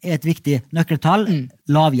gjeldsgrad et viktig nøkkeltall,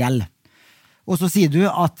 lav gjeld. Og så sier du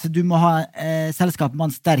at du må ha selskap med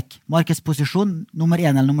en sterk markedsposisjon, nummer 1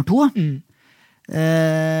 eller nummer 2.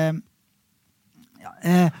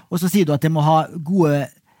 Og så sier du at det må ha gode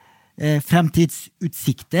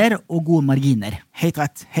fremtidsutsikter og gode marginer. Helt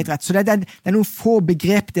rett. Så det er noen få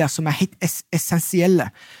begrep der som helt essensielle.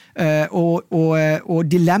 Og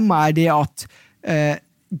dilemmaet det at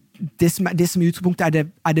det som i utgangspunktet er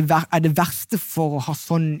det verste for å ha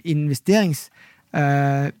sånn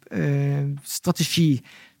investeringsstrategi,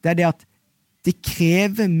 det det at det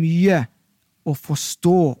krever mye å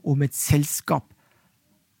forstå om et selskap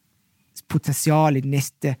potensial i de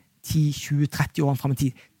neste 10, 20, 30 årene frem i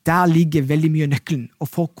tid. Der ligger veldig mye nøkkelen. Og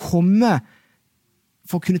for å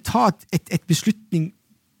kunne ta et beslutning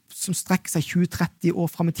som strekker seg 20-30 år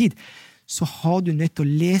frem i tid, så har du nødt til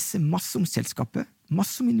å lese masse om selskapet,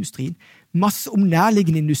 masse om industrien, masse om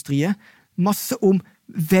nærliggende industrier, masse om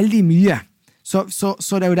veldig mye. Så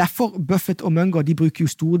det er jo derfor Buffett og Munger, de bruker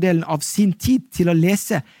jo stordelen av sin tid til å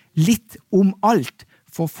lese litt om alt,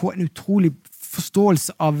 for å få en utrolig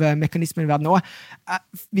forståelse av mekanismen i verden. Og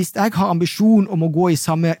hvis jeg har ambisjon om å gå i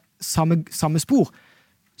samme spor,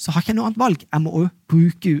 så har jeg ikke noe annet valg. Jeg må også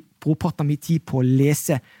bruke brorparten av min tid på å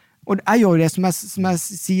lese. Og jeg gjør det, som jeg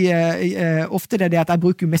sier ofte, det at jeg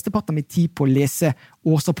bruker mesteparten av min tid på å lese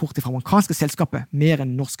årsrapporter fra amerikanske selskaper, mer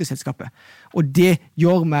enn norske selskaper. Og det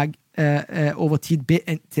gjør meg over tid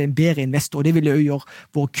til en bedre investor, og det vil jo gjøre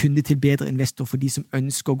våre kunder til bedre investor for de som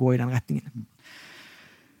ønsker å gå i den retningen.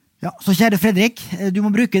 Ja, så kjære Fredrik, du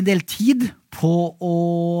må bruke en del tid på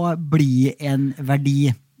å bli en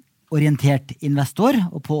verdiorientert investor,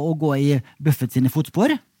 og på å gå i Buffett sine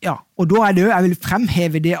fotspor. Ja, og da det jo, jeg vil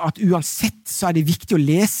fremheve det at uansett så det viktig å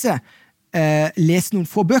lese noen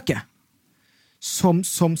få bøker, som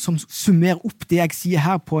summerer opp det jeg sier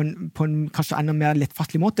her på en kanskje enda mer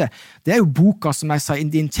lettfattelig måte. Det jo boka, som jeg sa,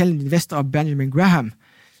 The Intelligent Investor av Benjamin Graham,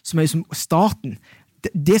 som liksom starten.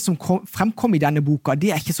 Det som fremkom i denne boka, det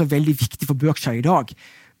ikke så veldig viktig for Berkshire i dag.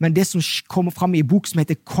 Men det som kommer frem i bok som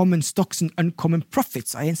heter Common Stocks and Uncommon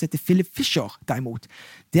Profits, av en som heter Philip Fisher, derimot,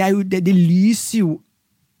 det lyser jo,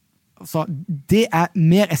 altså, det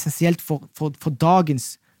mer essensielt for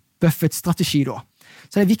dagens Buffett-strategi da.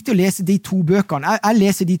 Så det viktig å lese de to bøkene. Jeg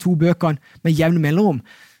leser de to bøkene med jevne mellomrom.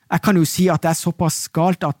 Jeg kan jo si at det såpass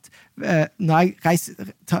galt at når jeg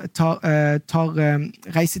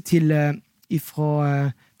reiser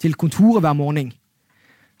til kontoret hver morgen,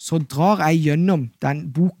 så drar jeg gjennom den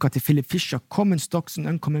boka til Philip Fisher, Common Stocks and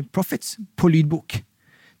Uncommon Profits, på lydbok.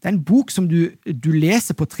 Det en bok som du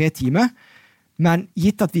leser på 3 timer, men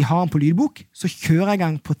gitt at vi har den på lydbok, så kjører jeg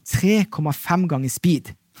den på 3,5 ganger speed.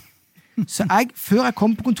 Så før jeg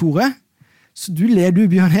kom på kontoret, så du ler du,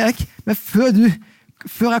 Bjørn Erik, men før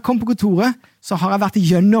jeg kom på kontoret, så har jeg vært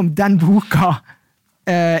gjennom den boka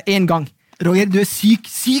en gang. Roger, du syk!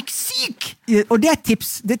 Og det et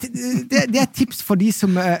tips. Det et tips for de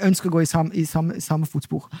som ønsker å gå i samme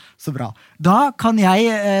fotspor. Så bra. Da kan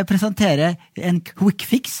jeg presentere en quick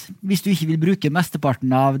fix, hvis du ikke vil bruke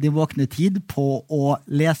mesteparten av din våkne tid på å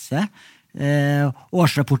lese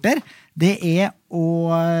årsrapporter. Det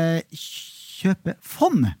å kjøpe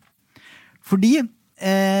fond. Fordi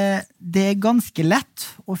det ganske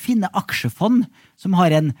lett å finne aksjefond som har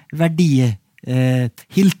en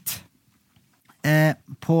verdihilt.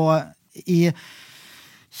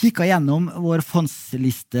 Kikket gjennom vår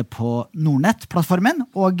fondsliste på Nordnet-plattformen,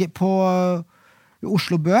 og på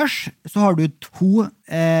Oslo Børs så har du 2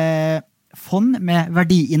 fond med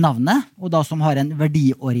verdi i navnet, og da som har en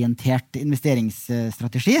verdiorientert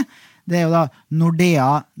investeringsstrategi. Det jo da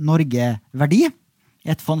Nordea Norge Verdi,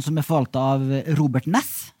 et fond som forvaltet av Robert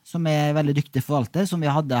Ness, som veldig dyktig forvalter, som vi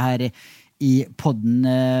hadde her i podden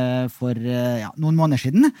for noen måneder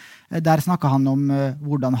siden. Der snakket han om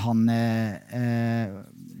hvordan han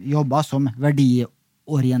jobbet som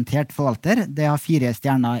verdiorientert forvalter. Det har 4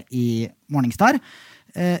 stjerner i Morningstar.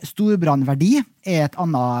 Storebrand Verdi et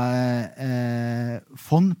annet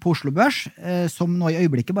fond på Oslo Børs, som nå i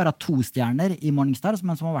øyeblikket bare har 2 stjerner i Morningstar,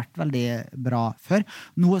 men som har vært veldig bra før.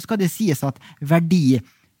 Nå skal det sies at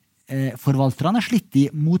forvalterne har slitt i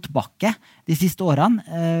motbakke de siste årene,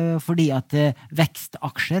 fordi at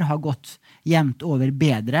vekstaksjer har gått jevnt over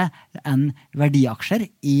bedre enn verdiaksjer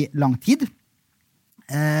i lang tid.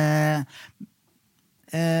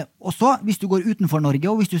 Og så, hvis du går utenfor Norge,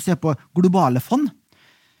 og hvis du ser på globale fond,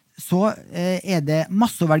 så det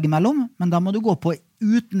masse å velge mellom, men da må du gå på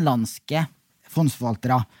utenlandske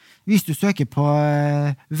fondsforvaltere. Hvis du søker på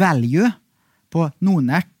value på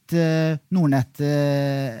Nordnet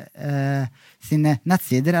sine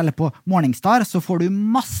nettsider, eller på Morningstar, så får du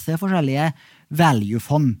masse forskjellige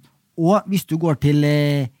value-fond. Og hvis du går til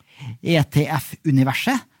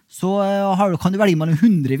ETF-universet, så kan du velge mellom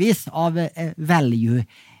hundrevis av value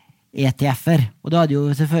ETF-er, og da er det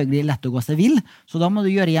jo selvfølgelig lett å gå seg vill, så da må du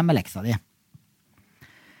gjøre hjemmeleksa di.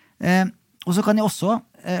 Og så kan jeg også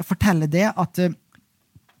fortelle det at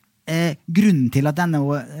grunnen til at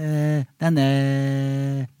denne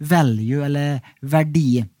value eller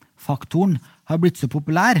verdifaktoren har blitt så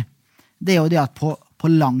populær, det er jo det at på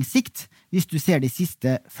lang sikt, hvis du ser de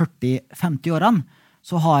siste 40-50 årene,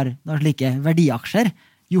 så har slike verdiaksjer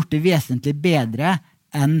gjort det vesentlig bedre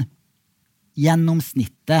enn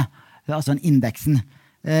gjennomsnittet, altså en indeksen.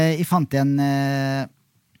 Jeg fant en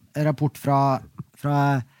rapport fra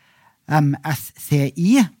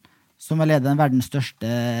MSCI, som er ledet verdens største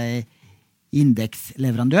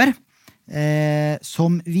indeksleverandør,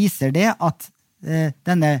 som viser det at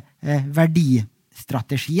denne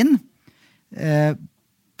verdistrategien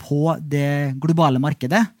på det globale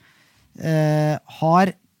markedet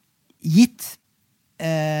har gitt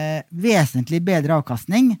vesentlig bedre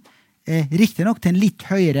avkastning, riktig nok til en litt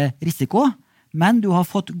høyere risiko, men du har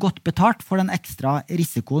fått godt betalt for den ekstra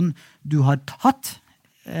risikoen du har tatt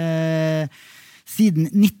siden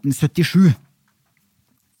 1977.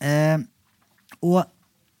 Og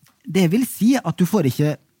det vil si at du får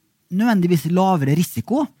ikke nødvendigvis lavere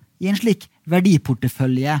risiko i en slik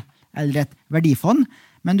verdiportefølje eller et verdifond,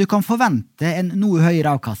 men du kan forvente en noe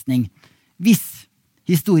høyere avkastning hvis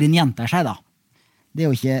historien gjentar seg da. Det er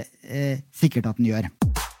jo ikke sikkert at den gjør.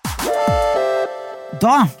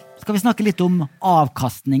 Da skal vi snakke litt om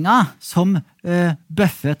avkastninga som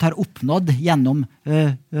Buffett har oppnådd gjennom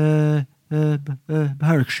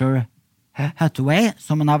Berkshire Hathaway,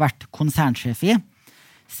 som han har vært konsernsjef i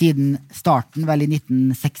siden starten vel i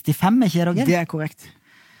 1965, ikke Roger? Det er korrekt.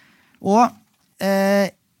 Og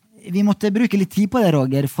vi måtte bruke litt tid på det,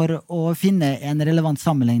 Roger, for å finne en relevant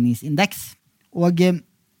sammenligningsindeks. Og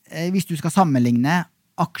hvis du skal sammenligne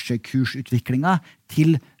aksjekursutviklinga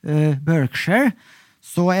til Berkshire,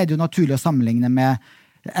 så er det jo naturlig å sammenligne med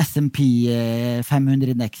S&P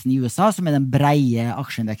 500-indeksen i USA, som er den breie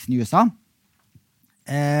aksjeindeksen i USA.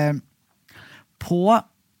 På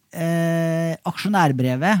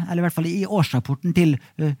aksjonærbrevet, eller i hvert fall i årsrapporten til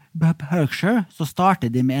Berkshire, så starter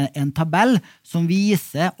de med en tabell som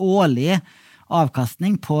viser årlig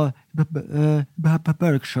avkastning på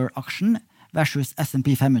Berkshire-aksjen versus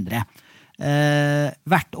S&P 500.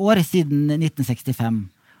 Hvert år siden 1965.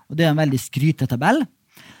 Og det er en veldig skrytetabell.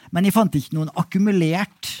 Men jeg fant ikke noen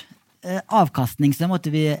akkumulert avkastning, så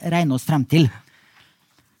måtte vi regne oss frem til.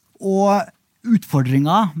 Og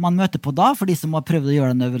utfordringen man møter på da, for de som har prøvd å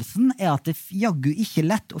gjøre den øvelsen, er at det jaggu ikke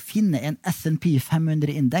lett å finne en S&P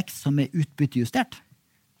 500-indeks som er utbyttejustert.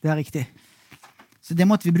 Det er riktig. Så det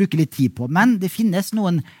måtte vi bruke litt tid på. Men det finnes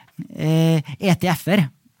noen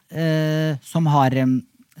ETF-er som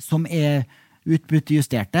er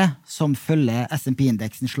utbyttejusterte, som følger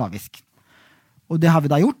S&P-indeksen slavisk. Og det har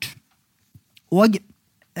vi da gjort. Og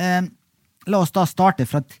la oss da starte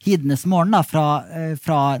fra tidenes morgen, da, fra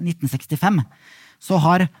 1965. Så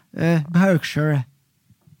har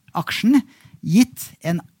Berkshire-aksjen gitt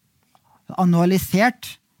en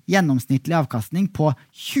annualisert gjennomsnittlig avkastning på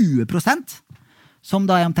 20%, som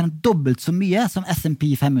da er omtrent dobbelt så mye som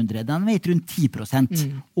S&P 500. Den har gitt rundt 10%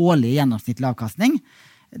 årlig gjennomsnittlig avkastning,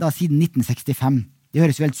 da siden 1965. Det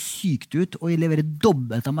høres jo helt sykt ut, og leverer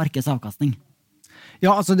dobbelt av markedsavkastning.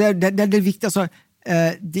 Ja, altså det er viktig, altså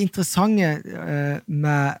det interessante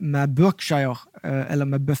med Berkshire, eller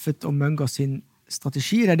med Buffett og Munger sin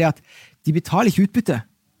strategi, det er det at de betaler ikke utbytte.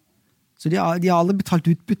 Så de har aldri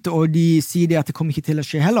betalt utbytte, og de sier det at det kommer ikke til å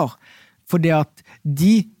skje heller. For det at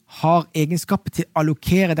de har egenskaper til å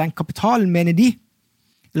allokere den kapitalen, mener de.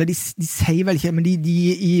 Eller de sier vel ikke, men de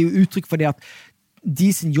gir uttrykk for det at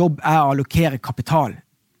de sin jobb er å allokere kapital.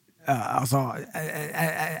 Altså,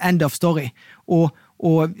 end of story. Og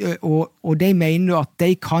de mener at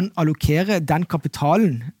de kan allokere den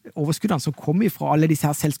kapitalen, overskuddene som kommer fra alle disse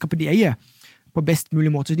her selskapene de eier, på best mulig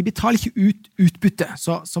måte. Så de betaler ikke utbytte.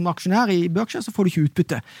 Så som aksjonær i Berkshire så får du ikke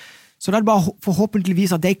utbytte. Så det er bare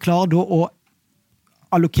forhåpentligvis at de klarer da å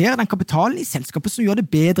allokere den kapitalen i selskapet som gjør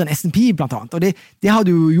det bedre enn S&P blant annet. Og det har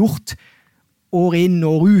du jo gjort år inn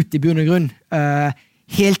og år ut i bunn og grunn,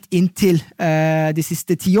 helt inntil de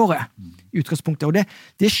siste 10 året i utgangspunktet. Og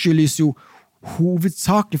det skyldes jo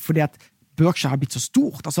hovedsakelig fordi at Berkshire har blitt så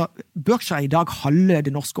stort. Altså, Berkshire i dag halve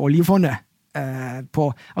det norske oljefondet det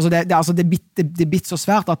er blitt så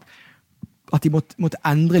svært at de måtte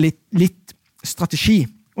endre litt strategi.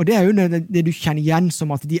 Og det er jo det du kjenner igjen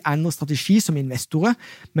som at de endrer strategi som investorer,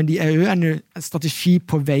 men de er jo en strategi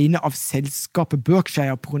på vegne av selskapet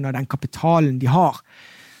Berkshire på grunn av den kapitalen de har.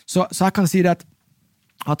 Så jeg kan si det at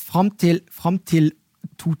at frem til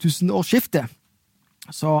 2000-årsskiftet,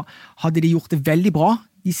 så hadde de gjort det veldig bra.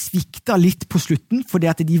 De svikta litt på slutten, fordi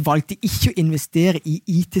at de valgte ikke å investere i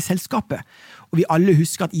IT-selskapet. Og vi alle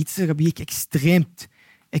husker at IT-selskapet gikk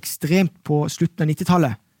ekstremt på slutten av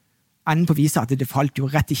 90-tallet. Enden på viset at det falt jo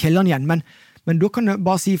rett i kjelleren igjen. Men da kan jeg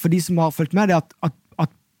bare si, for de som har fulgt med det,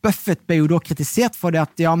 at Buffett ble jo da kritisert for det,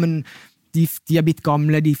 at ja, men de har blitt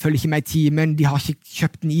gamle, de følger ikke med i timen, de har ikke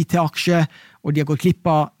kjøpt en IT-aksje, og de har gått glipp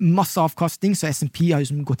av masse avkastning, så S&P har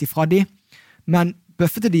jo gått ifra de. Men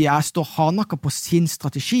Buffett og de står hardnakket på sin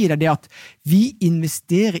strategi, det er det at vi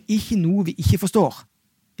investerer ikke noe vi ikke forstår.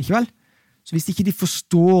 Ikke vel? Så hvis ikke de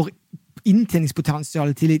forstår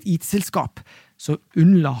inntjeningspotensialet til et IT-selskap, så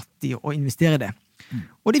unnlater de å investere i det.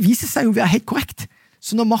 Og det viser seg jo å være helt korrekt.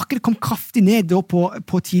 Så når markedet kom kraftig ned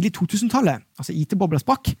på tidlig 2000-tallet, altså IT-bobler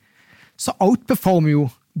sprakk, så outperformer jo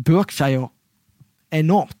Berkshire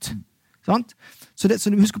enormt. Sant? Så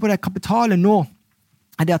du husker på det, kapitalen nå,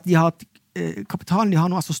 er det at kapitalen de har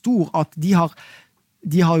nå er så stor at de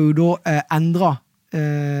har jo da endret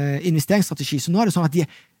investeringsstrategi. Så nå er det sånn at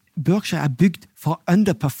Berkshire er bygd for å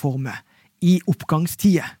underperforme i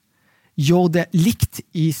oppgangstider. Gjør det likt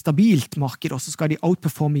i stabilt marked, og så skal de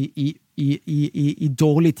outperforme i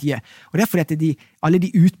dårlige tider. Og det er fordi at alle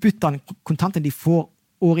de utbyttene, kontantene de får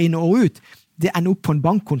år inn og år ut, det ender opp på en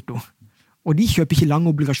bankkonto. Og de kjøper ikke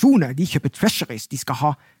lange obligasjoner, de kjøper treasuries, de skal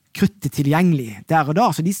ha kruttet tilgjengelig der og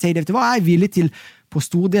da. Så de sier, vet du hva, jeg er villig til på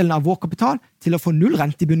stordelen av vår kapital til å få 0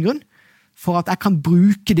 rente i bunngrunn, for at jeg kan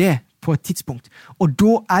bruke det på et tidspunkt. Og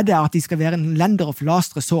da er det at de skal være en lender of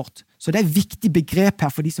last resort. Så det er et viktig begrep her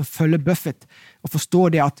for de som følger Buffett, å forstå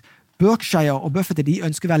det at Berkshire og Buffett de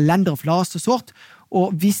ønsker å være lender of last resort,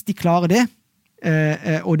 og hvis de klarer det,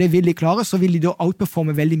 og det vil de klare, så vil de da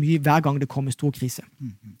outperforme veldig mye hver gang det kommer stor krise.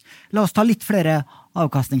 La oss ta litt flere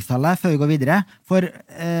avkastningstallet før vi går videre, for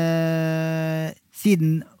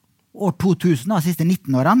siden år 2000, de siste 19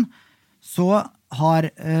 årene, så har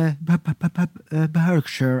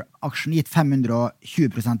Berkshire-aksjen gitt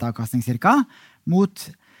 520% avkastning cirka, mot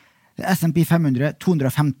S&P 500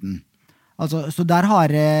 215. Altså, så der har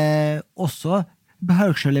også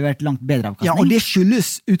Berkshire levert langt bedre avkastning. Ja, og det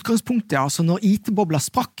skyldes utgangspunktet. Altså, når IT-bobla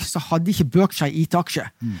sprakk, så hadde ikke Berkshire IT-aksje.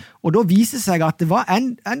 Og da viser det seg at det var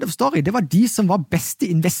end of story. Det var de som var beste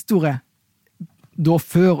investorer da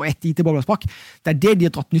før og etter IT-bobla sprakk. Det er det de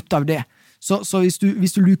har dratt nytte av det. Så hvis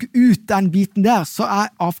du luker ut den biten der, så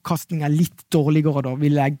er avkastningen litt dårligere da,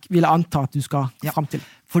 vil jeg anta at du skal frem til.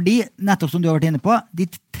 Fordi, nettopp som du har vært inne på, de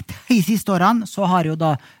 3 siste årene så har jo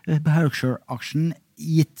da Berkshire-aksjen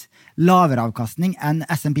gitt lavere avkastning enn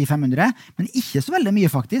S&P 500, men ikke så veldig mye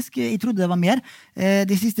faktisk. Jeg trodde det var mer.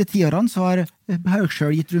 De siste 10 årene så har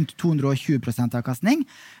Berkshire gitt rundt 220% avkastning,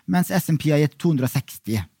 mens S&P har gitt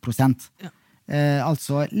 260%. Ja.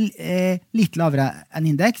 Altså litt lavere enn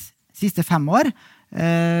indeks. Siste 5 år,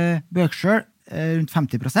 Berkshire rundt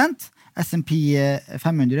 50%, S&P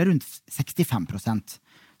 500 rundt 65%.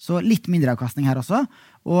 Så litt mindre avkastning her også.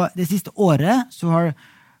 Og det siste året så har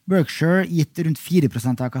Berkshire gitt rundt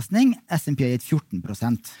 4% avkastning, S&P har gitt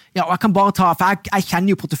 14%. Ja, og jeg kan bare ta, for jeg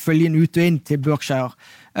kjenner jo porteføljen ut og inn til Berkshire,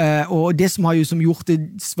 og det som har jo som gjort det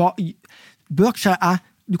Berkshire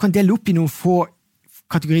du kan dele opp i noen få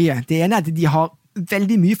kategorier. Det ene er at de har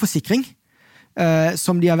veldig mye forsikring,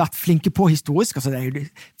 som de har vært flinke på historisk. Altså det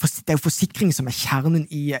er jo forsikring som er kjernen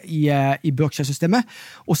i Berkshire-systemet,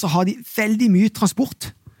 og så har de veldig mye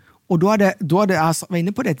transport, og da er det jeg var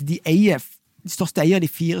inne på det, de største eier de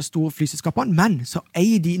 4 store flyselskapene, men så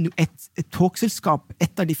eier de et togselskap,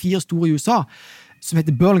 et av de 4 store i USA, som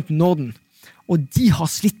heter Burlington Northern, og de har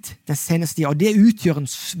slitt den seneste tiden, og det utgjør en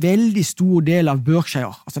veldig stor del av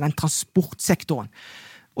Berkshire, altså den transportsektoren.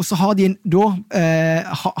 Og så har de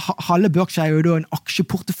halve Berkshire er jo en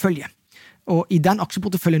aksjeportefølje. Og i den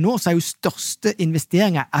aksjeporteføljen nå, så er jo største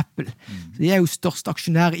investeringer Apple. Så de er jo største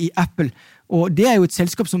aksjonærer i Apple. Og det er jo et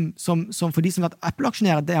selskap som for de som har vært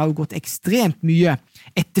Apple-aksjonærer, det har jo gått ekstremt mye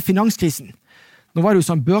etter finanskrisen. Nå var det jo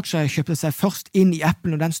sånn, Berkshire kjøpte seg først inn i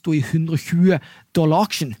Apple, og den stod i $120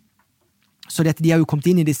 aksjen. Så de har jo kommet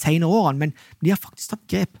inn i de senere årene, men de har faktisk tatt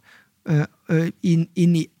grep inn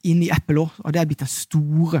i Apple også, og det har blitt den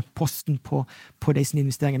store posten på disse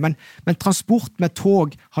investeringene. Men transport med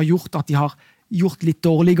tog har gjort at de har gjort litt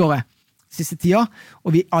dårligere siste tida,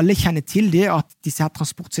 og vi alle kjenner til det at disse her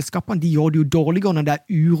transportselskapene, de gjør det jo dårligere når det er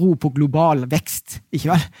uro på global vekst,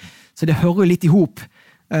 ikke vel? Så det hører jo litt ihop.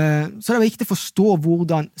 Så det er viktig å forstå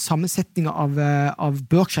hvordan sammensetningen av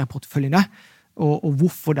Berkshire-porteføljen er, og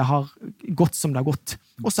hvorfor det har gått som det har gått.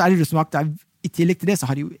 Og så er det jo som sagt, i tillegg til det så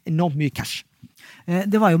har de jo enormt mye cash.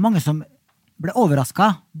 Det var jo mange som ble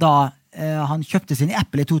overrasket da han kjøpte sin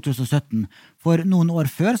Apple i 2017. For noen år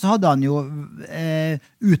før så hadde han jo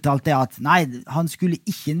uttalt det at nei, han skulle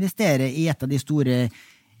ikke investere i et av de store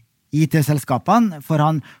IT-selskapene, for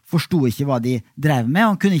han forstod ikke hva de drev med,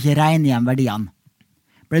 og han kunne ikke regne igjen verdiene.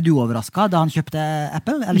 Ble du overrasket da han kjøpte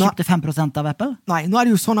Apple, eller kjøpte 5% av Apple? Nei, nå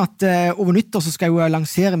det jo sånn at over nyttår så skal jeg jo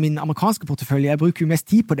lansere min amerikanske portefølje. Jeg bruker jo mest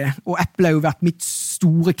tid på det, og Apple har jo vært mitt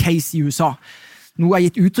store case i USA. Noe jeg har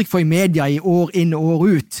gitt uttrykk for i media i år inn og år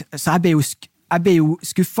ut, så jeg ble jo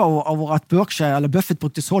skuffet over at Berkshire eller Buffett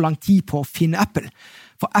brukte så lang tid på å finne Apple.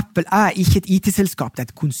 For Apple ikke et IT-selskap, det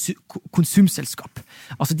et konsumselskap.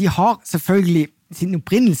 Altså de har selvfølgelig, sin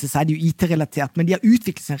opprinnelse så det jo IT-relatert, men de har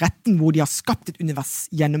utviklet en retning hvor de har skapt et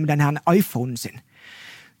univers gjennom denne iPhonen sin.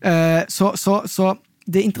 Så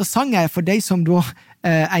det interessante for deg som da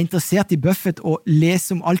interessert i Buffett og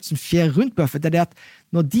leser om alt som skjer rundt Buffett, det at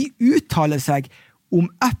når de uttaler seg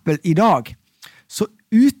om Apple i dag, så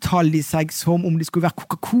uttaler de seg som om de skulle være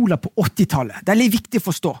Coca-Cola på 80-tallet. Det litt viktig å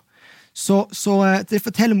forstå. Så det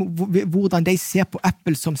forteller om hvordan de ser på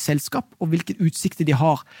Apple som selskap, og hvilke utsikter de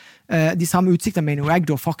har. De samme utsikter mener jeg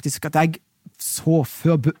da faktisk at jeg så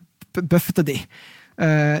før Buffett og de.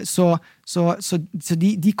 Så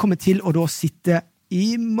de kommer til å da sitte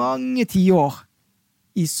i mange 10 år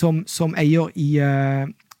som eier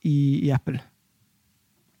i Apple.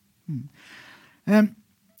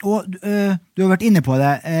 Og du har vært inne på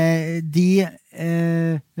det.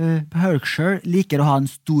 Berkshire liker å ha en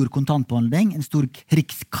stor kontantbeholdning, en stor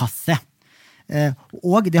krigskasse.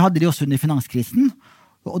 Og det hadde de også under finanskrisen.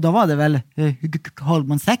 Og da var det vel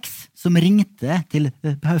Goldman Sachs som ringte til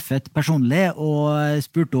Buffett personlig og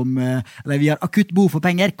spurte om vi har akutt behov for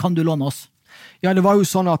penger, kan du låne oss? Ja, det var jo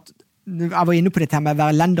sånn at jeg var inne på dette med å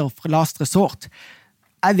være lender for last resort.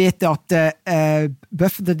 Jeg vet at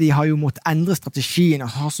Buffett de har jo måttet endre strategien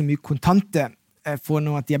og ha så mye kontanter for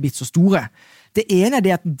nå at de har blitt så store. Det ene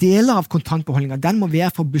det at deler av kontantbeholdningen, den må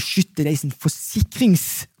være for å beskytte de sin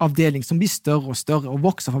forsikringsavdeling som blir større og større og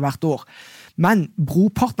vokser for hvert år. Men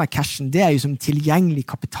broparten av cashen, det jo som tilgjengelig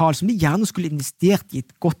kapital som de gjerne skulle investert i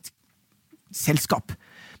et godt selskap.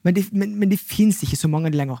 Men det finnes ikke så mange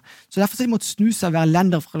av det lenger. Så derfor så de måtte snu seg og være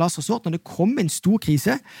lender fra last resort. Når det kommer en stor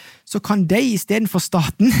krise, så kan de i stedet for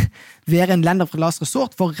staten være en lender fra last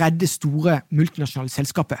resort for å redde store multinasjonale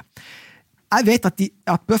selskaper. Jeg vet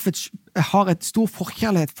at Buffett har et stor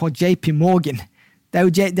forkjærlighet for JP Morgan. Det jo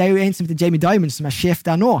en som heter Jamie Dimon som sjef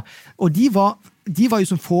der nå, og de var jo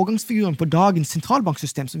som foregangsfiguren på dagens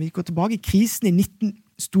sentralbanksystem, som vi går tilbake i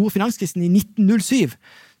store finanskrisen i 1907,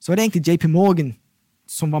 så var det egentlig JP Morgan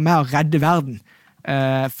som var med å redde verden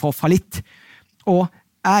for fallitt. Og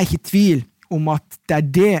jeg ikke i tvil om at det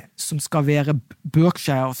det som skal være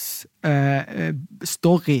Berkshires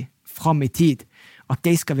story fram i tid, at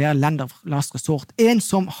de skal være lender last resort. En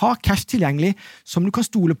som har cash tilgjengelig, som du kan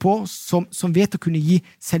stole på, som vet å kunne gi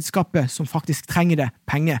selskapet som faktisk trenger det,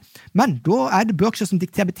 penger. Men da det Berkshire som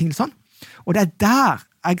dikterer betingelsene, og det der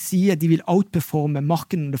jeg sier at de vil outperforme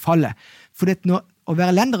markedet når det faller. For når å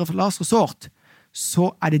være lender last resort,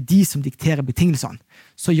 så det de som dikterer betingelsene.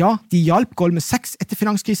 Så ja, de hjalp Goldman Sachs etter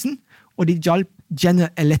finanskrisen, og de hjalp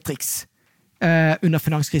General Electric under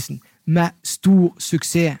finanskrisen, med stor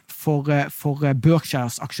suksess for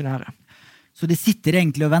Berkshires aksjonærer. Så de sitter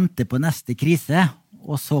egentlig og venter på neste krise,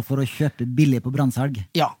 og så for å kjøpe billig på brannsalg?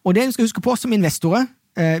 Ja, og det du skal huske på som investorer,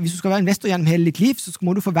 hvis du skal være investor gjennom hele ditt liv, så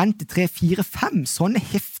må du forvente 3, 4, 5 sånne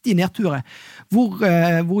heftige nedturer,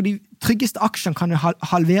 hvor de tryggeste aksjene kan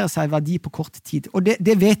halvere seg i verdi på kort tid. Og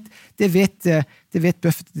det vet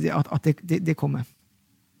Buffett at det kommer.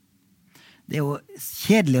 Det jo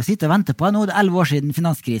kjedelig å sitte og vente på. Nå det 11 år siden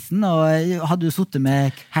finanskrisen, og hadde du suttet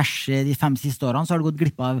med cash de 5 siste årene, så har du gått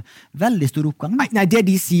glipp av veldig stor oppgang. Nei, det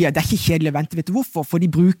de sier, det ikke kjedelig å vente. Vet du hvorfor? For de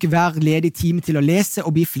bruker hver ledig time til å lese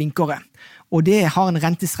og bli flinkere. Og det har en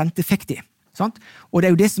renteffekt i. Sant? Og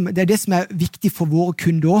det det som viktig for våre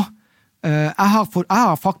kunder. Jeg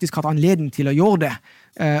har faktisk hatt anledning til å gjøre det,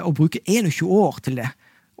 og bruke 21 år til det.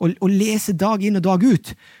 Og lese dag inn og dag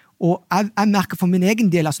ut. Og jeg merker for min egen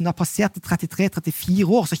del, altså når jeg passerte 33-34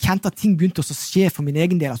 år, så kjente at ting begynte å skje for min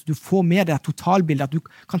egen del. Altså du får med det totalbildet, at du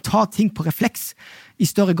kan ta ting på refleks i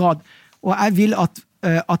større grad. Og jeg vil at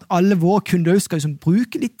alle våre kunder skal liksom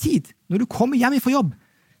bruke litt tid. Når du kommer hjem fra jobb,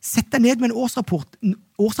 sett deg ned med en årsrapport. En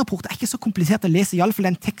årsrapport ikke så komplisert å lese, i alle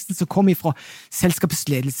fall den teksten som kommer fra selskapets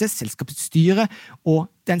ledelse, selskapets styre,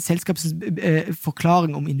 og den selskapets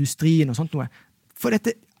forklaring om industrien og sånt noe. For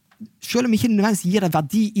dette, selv om ikke nødvendigvis gir deg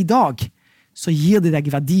verdi i dag, så gir det deg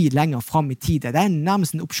verdi lenger frem i tid. Det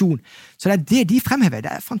nærmest en opsjon. Så det de fremhever.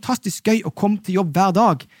 Det fantastisk gøy å komme til jobb hver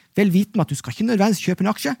dag, vel vite med at du skal ikke nødvendigvis kjøpe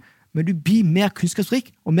en aksje, men du blir mer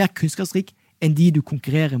kunnskapsrik, og mer kunnskapsrik enn de du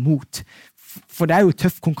konkurrerer mot. For det jo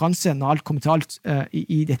tøff konkurranse når alt kommer til alt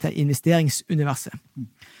i dette investeringsuniverset.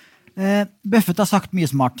 Buffett har sagt mye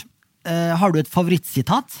smart. Har du et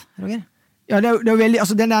favorittsitat, Roger? Ja, det jo veldig,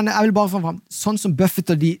 altså jeg vil bare fram, sånn som Buffett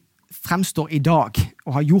og de fremstår i dag,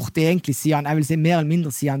 og har gjort det egentlig siden, jeg vil si mer eller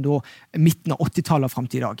mindre siden da, midten av 80-tallet og frem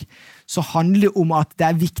til i dag, så handler det om at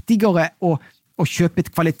det viktigere å kjøpe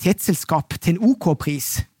et kvalitetsselskap til en OK-pris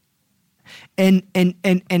enn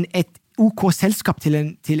et OK-selskap til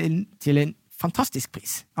en fantastisk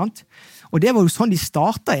pris. Sant? Og det var jo sånn de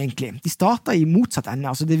startet egentlig. De startet i motsatt ende,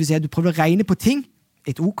 altså det vil si at du prøvde å regne på ting,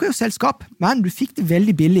 et OK-selskap, men du fikk det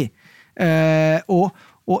veldig billig.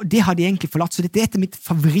 Og det hadde jeg egentlig forlatt, så dette mitt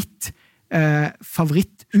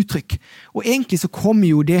favorittuttrykk. Og egentlig så kommer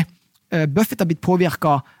jo det, Buffett har blitt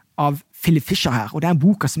påvirket av Philip Fisher her, og det en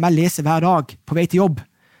boka som jeg leser hver dag på vei til jobb.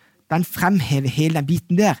 Den fremhever hele den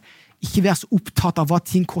biten der. Ikke vær så opptatt av hva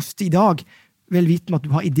ting koster i dag, vel vite at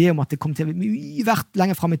du har idé om at det kommer til å være mye verdt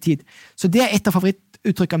lenger frem i tid. Så det et av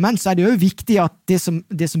favorittuttrykkene, men så det jo viktig at det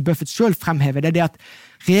som Buffett selv fremhever, det det at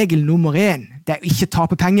regel nummer 1, det ikke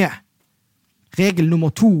tape penger. Regel nummer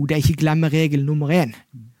 2, det ikke glemme regel nummer 1.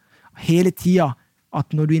 Hele tiden,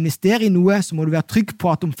 at når du investerer i noe, så må du være trygg på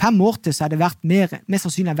at om 5 år til, så det verdt mer, mest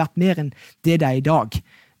sannsynlig verdt mer enn det i dag.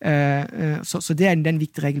 Så det den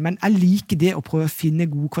viktige regelen. Men jeg liker det å prøve å finne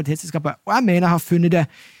gode kvalitetsselskaper, og jeg mener jeg har funnet det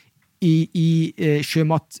i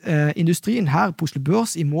sjømatindustrien her på Oslo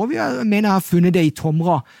Børs, i Movi, jeg mener jeg har funnet det i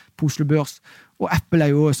Tomra på Oslo Børs, og Apple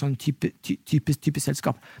jo en sånn type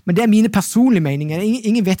selskap. Men det mine personlige meninger,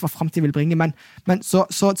 ingen vet hva fremtiden vil bringe, men så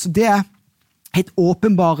det helt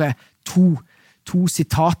åpenbare to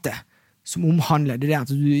sitater som omhandler det at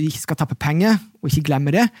du ikke skal tappe penger, og ikke glemme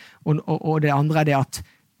det, og det andre det at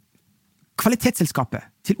kvalitetsselskapet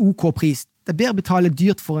til OK pris, det bedre betale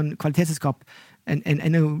dyrt for en kvalitetsselskap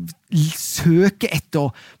enn å søke etter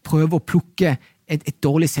å prøve å plukke et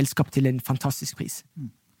dårlig selskap til en fantastisk pris.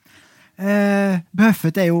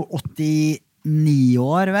 Buffett jo 89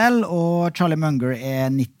 år vel, og Charlie Munger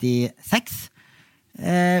 96.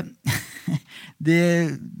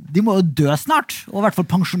 De må jo dø snart, og i hvert fall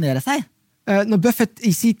pensjonere seg. Når Buffett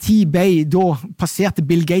i sin tid da passerte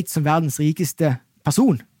Bill Gates som verdens rikeste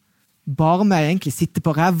person, bare med egentlig sitte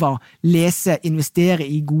på ræva, lese, investere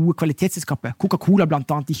i gode kvalitetsselskaper. Coca-Cola blant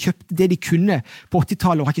annet, de kjøpte det de kunne på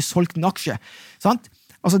 80-tallet og har ikke solgt en aksje. Sant?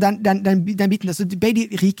 Altså den biten der, så ble de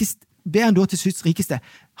rikeste, ble han da til slutt rikeste.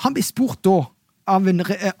 Han ble spurt da av en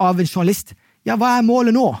journalist, ja, hva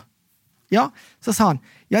målet nå? Ja, så sa han,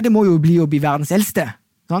 ja, det må jo bli å bli verdens eldste.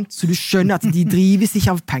 Sant? Så du skjønner at de drives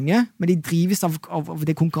ikke av penger, men de drives av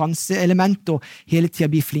det konkurranseelementet og hele tiden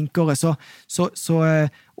blir flinkere.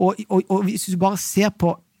 Og hvis du bare ser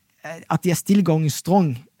på at de still going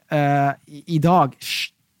strong i dag,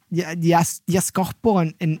 de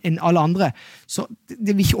skarpere enn alle andre, så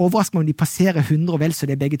det vil ikke overraske meg om de passerer 100 og vel, så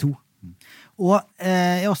det begge to. Og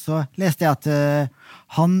jeg også leste at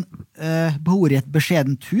han bor i et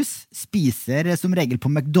beskjedent hus, spiser som regel på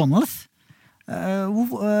McDonald's.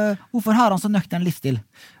 Hvorfor har han så nøktern livsstil?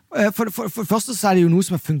 For det første så det jo noe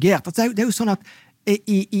som har fungert. Altså, det jo sånn at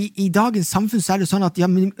i dagens samfunn så det sånn at ja,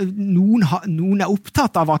 noen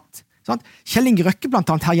opptatt av at sant? Kjell Inge Røkke blant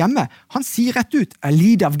annet her hjemme, han sier rett ut, jeg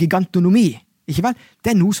lider av gigantonomi. Ikke vel?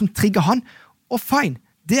 Det noe som trigger han, og fine,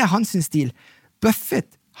 det hans stil.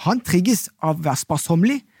 Buffett, han trigges av å være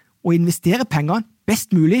sparsommelig og investere pengene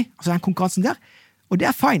best mulig, altså den konkurransen der, og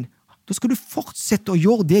det fine. Da skal du fortsette å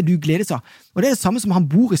gjøre det du gleder seg. Og det det samme som han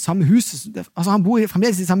bor i samme hus, altså han bor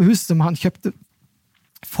fremdeles i samme hus som han kjøpte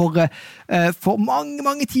for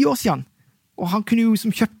mange 10 år siden. Og han kunne jo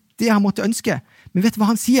som kjøpt det han måtte ønske. Men vet du hva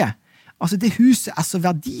han sier? Altså det huset så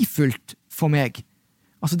verdifullt for meg.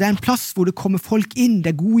 Altså det en plass hvor det kommer folk inn,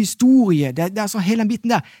 det gode historie, det altså hele den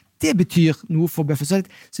biten der. Det betyr noe for Buffett.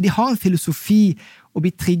 Så de har en filosofi og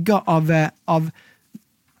blir trigget av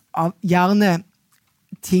gjerne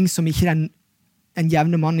ting som ikke en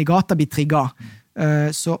jevne mann i gata blir trigget.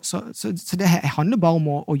 Så det handler bare om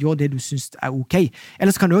å gjøre det du synes ok.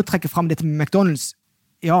 Ellers kan du også trekke frem dette med McDonald's.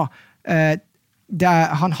 Ja,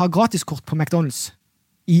 han har gratiskort på McDonald's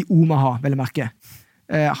i Omaha, vel å merke.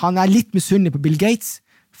 Han litt misunnelig på Bill Gates,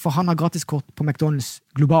 for han har gratiskort på McDonald's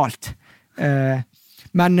globalt.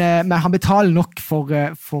 Men han betaler nok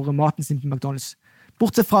for maten sin på McDonald's.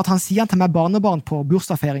 Bortsett fra at han sier han tar med barnebarn på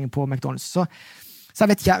bursdagsfeiringen på McDonald's. Så jeg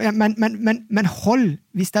vet ikke, men hold,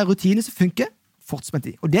 hvis det rutiner som funker, fortsett med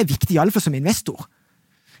det. Og det viktig i alle fall som investor.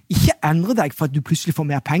 Ikke endre deg for at du plutselig får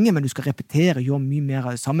mer penger, men du skal repetere, gjøre mye mer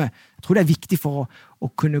av det samme. Jeg tror det viktig for å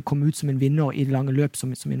kunne komme ut som en vinner i det lange løp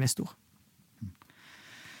som investor.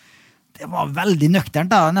 Det var veldig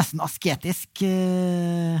nøkternt da, nesten asketisk.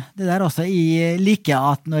 Det der også, jeg liker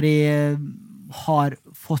at når jeg har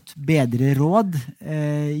fått bedre råd,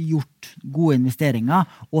 gjort gode investeringer,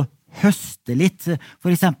 og høste litt,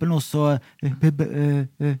 for eksempel nå så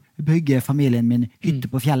bygger familien min hytte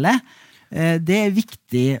på fjellet. Det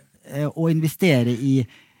viktig å investere i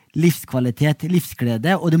livskvalitet,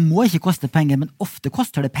 livsglede, og det må ikke koste penger, men ofte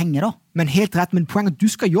koster det penger også. Men helt rett, men poenget at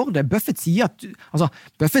du skal gjøre det. Buffett sier at,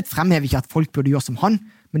 Buffett fremhever ikke at folk burde gjøre som han,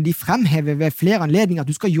 men de fremhever ved flere anledninger at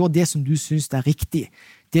du skal gjøre det som du synes er riktig.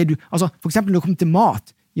 For eksempel når det kommer til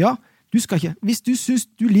mat, ja, du skal ikke, hvis du synes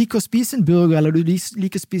du liker å spise en burger, eller du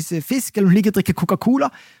liker å spise fisk, eller du liker å drikke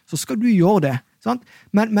Coca-Cola, så skal du gjøre det, sant?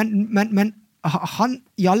 Men han,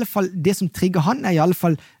 i alle fall, det som trigger han, i alle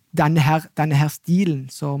fall denne her stilen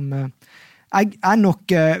som jeg er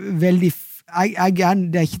nok veldig det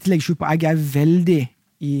er ikke til å legge skjul på, jeg veldig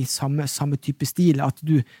i samme type stil at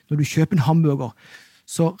når du kjøper en hamburger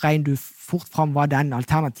så regner du fort fram hva den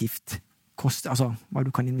alternativt koster, hva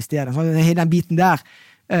du kan investere så det er hele den biten der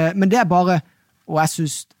men det er bare, og jeg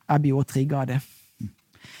synes jeg blir også trigget av det.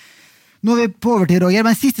 Nå er vi på over til Roger,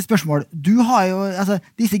 men siste spørsmål. Du har jo,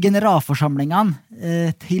 disse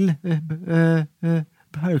generalforsamlingene til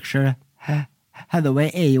Berkshire Hathaway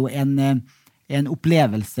jo en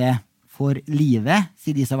opplevelse for livet,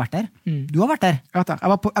 siden de som har vært der. Du har vært der?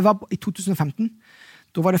 Jeg var i 2015.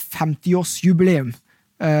 Da var det 50-årsjubileum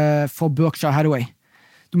for Berkshire Hathaway.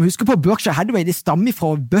 Du må huske på Berkshire Hathaway, det stammer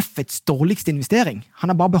fra Buffetts dårligste investering.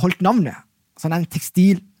 Han har bare beholdt navnet. Den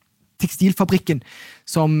tekstilfabrikken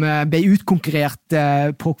som ble utkonkurrert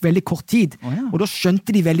på veldig kort tid. Og da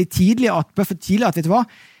skjønte de veldig tidlig at Buffett tidligere, vet du hva,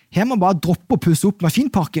 her må bare droppe å pusse opp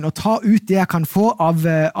maskinparken og ta ut det jeg kan få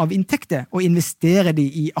av inntekter og investere det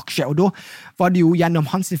i aksjer. Og da var det jo gjennom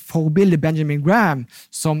hans forbilde Benjamin Graham,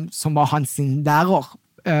 som var hans lærer,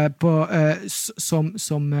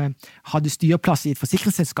 som hadde styreplass i et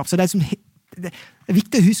forsikringsselskap. Så det er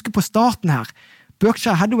viktig å huske på starten her.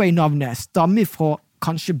 Berkshire Hathaway-navnet stammer fra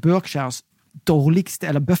kanskje Berkshires dårligste,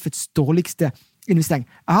 eller Buffetts dårligste investering.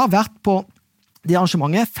 Jeg har vært på det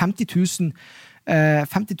arrangementet, 50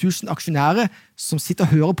 000 aksjonærer som sitter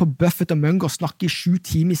og hører på Buffett og Munger snakke i 7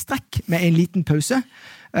 timer i strekk med en liten pause.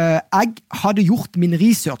 Jeg hadde gjort min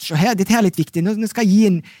research, og dette er litt viktig. Nå skal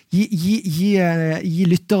jeg gi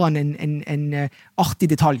lytteren en artig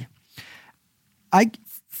detalj. Jeg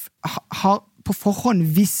har på forhånd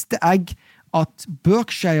visste jeg at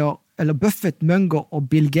Berkshire, eller Buffett, Munger og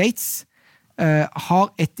Bill Gates har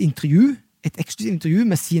et eksklusivt intervju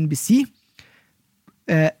med CNBC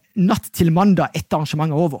natt til mandag etter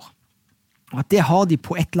arrangementet over. Og at det har de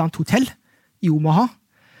på et eller annet hotell i Omaha.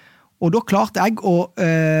 Og da klarte jeg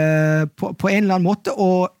på en eller annen måte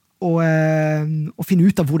å finne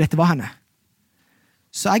ut av hvor dette var henne.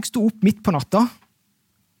 Så jeg stod opp midt på natta,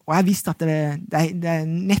 og jeg visste at det er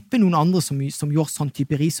neppe noen andre som gjør sånn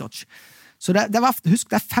type research. Så husk,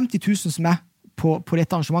 det er 50 000 som er på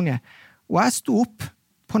dette arrangementet. Og jeg stod opp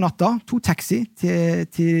på natta, tok taxi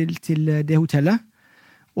til det hotellet,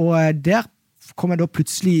 og der kom jeg da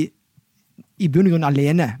plutselig i bunn og grunn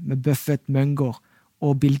alene med Buffett, Munger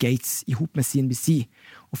og Bill Gates i hop med CNBC,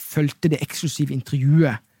 og følte det eksklusive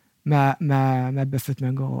intervjuet med Buffett,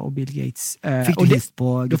 Munger og Bill Gates. Fikk du hilst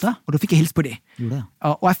på gutta? Og da fikk jeg hilst på de.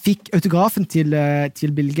 Og jeg fikk autografen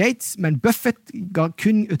til Bill Gates, men Buffett ga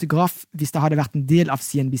kun autograf hvis det hadde vært en del av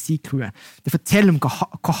CNBC-crewet. Det forteller om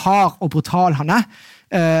hvor hard og brutal han er,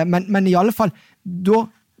 men i alle fall,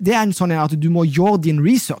 det er en sånn at du må gjøre din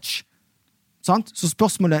research. Sant? Så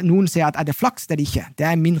spørsmålet, noen sier at er det flaks? Det er det ikke. Det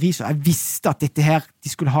er min research. Jeg visste at dette her, de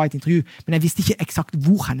skulle ha et intervju, men jeg visste ikke eksakt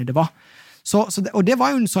hvor henne det var. Og det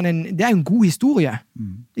var jo det er jo en god historie,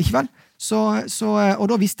 ikke vel? Og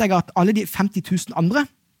da visste jeg at alle de 50 000 andre,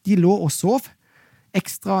 de lå og sov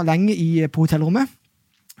ekstra lenge på hotellrommet,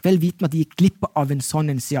 vel vitende at de gikk glipp av en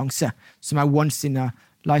seanse, som er once in a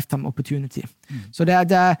lifetime opportunity. Så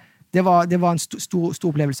det var en stor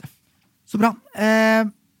opplevelse. Så bra.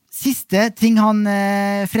 Siste ting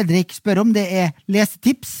Fredrik spør om, det er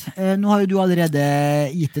lesetips. Nå har jo du allerede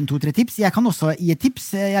gitt 2-3 tips. Jeg kan også gi et tips.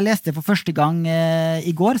 Jeg leste for første gang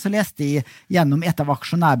i går, så leste jeg gjennom et av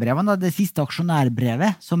aksjonærbrevene, det siste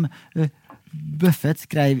aksjonærbrevet som Buffett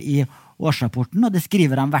skrev i årsrapporten, og det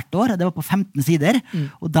skriver han hvert år. Det var på 15 sider,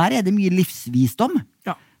 og der er det mye livsvisdom.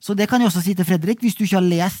 Ja. Så det kan jeg også si til Fredrik, hvis du ikke har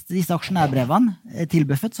lest disse aksjonærbrevene til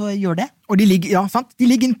Buffett, så gjør det. Og de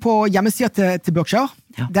ligger inn på hjemmesiden til Berkshire.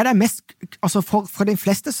 Ja. Det er det mest, for de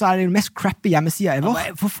fleste så er det den mest crappy hjemmesiden ever.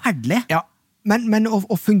 Ja, forferdelig. Ja. Men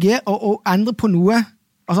å fungere og endre på noe,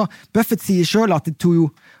 Buffett sier selv at det tog jo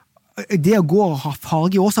det å gå og ha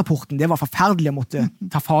farge i årsrapporten, det var forferdelig å måtte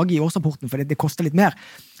ta farge i årsrapporten, for det koster litt mer.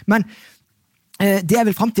 Men det jeg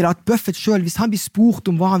vil frem til er at Buffett selv, hvis han blir spurt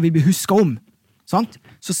om hva han vil bli husket om, sant?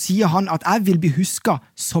 Så sier han at jeg vil bli husket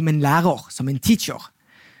som en lærer, som en teacher.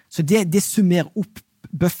 Så det summerer opp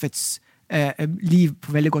Buffetts liv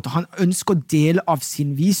på veldig godt, og han ønsker å dele av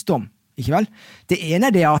sin visdom, ikke vel? Det ene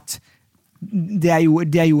er det at det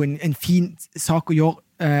er jo en fin sak å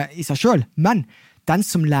gjøre i seg selv, men den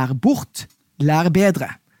som lærer bort, lærer bedre.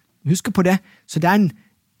 Husk på det. Så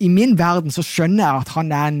i min verden så skjønner jeg at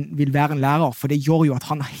han vil være en lærer, for det gjør jo at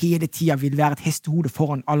han hele tiden vil være et hestehode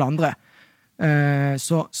foran alle andre.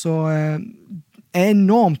 Så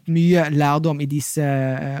enormt mye lærdom i disse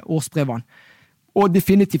årsbrevene. Og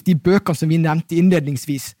definitivt de bøkene som vi nevnte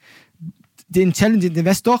innledningsvis. The Intelligent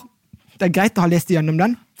Investor, det er greit å ha lest gjennom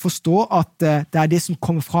den, forstå at det er det som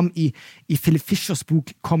kommer fram i Philip Fishers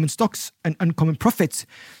bok Common Stocks and Uncommon Profits,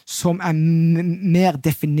 som mer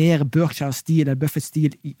definerer Berkshire stil eller Buffett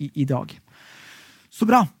stil i dag. Så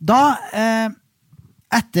bra. Da,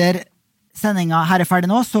 etter sendingen her ferdig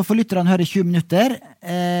nå, så får lytterne høre 20 minutter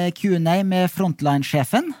Q&A med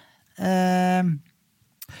Frontline-sjefen.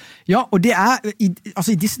 Ja, og det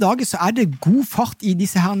altså i disse dager så er det god fart i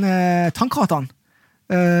disse her tankratene.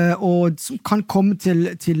 Og som kan komme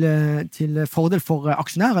til fordel for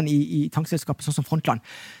aksjonærene i tankselskapet, sånn som Frontline.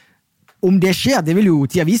 Om det skjer, det vil jo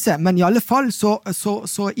tida vise, men i alle fall så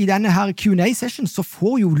i denne her Q&A-session så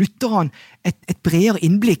får jo lytterne et bredere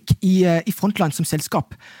innblikk i Frontline som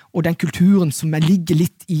selskap, og den kulturen som ligger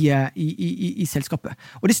litt i selskapet.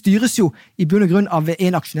 Og det styres jo i bunn og grunn av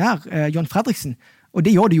en aksjonær, John Fredriksen, og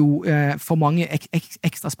det gjør det jo for mange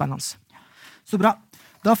ekstra spennende. Så bra.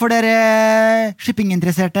 Da får dere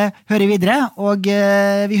shippinginteresserte høre videre, og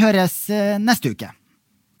vi høres neste uke.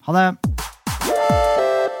 Ha det!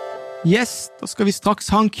 Yes, da skal vi straks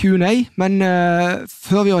ha en Q&A, men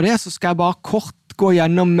før vi gjør det, så skal jeg bare kort gå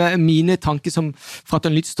gjennom mine tanker fra et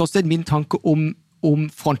analytisk ståsted, mine tanker om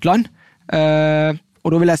Frontline.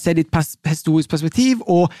 Og da vil jeg se ditt historisk perspektiv,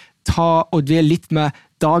 og dvele litt med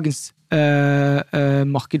dagens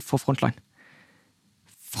marked for Frontline.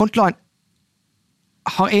 Frontline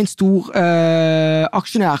har en stor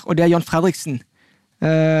aksjonær, og det er John Fredriksen.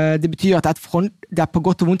 Det betyr at det er på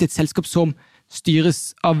godt og vondt et selskap som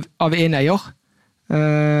styres av en eier.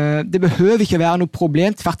 Det behøver ikke være noe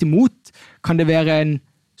problem, tvert imot kan det være en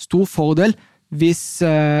stor fordel hvis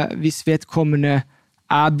vedkommende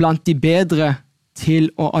er blant de bedre til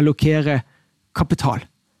å allokere kapital.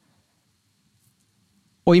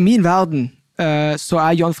 Og i min verden så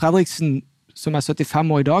er John Fredriksen, som er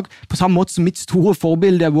 75 år i dag, på samme måte som mitt store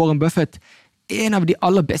forbilde Warren Buffett, en av de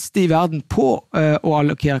aller beste i verden på å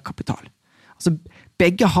allokere kapital. Altså,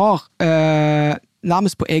 begge har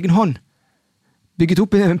nærmest på egen hånd bygget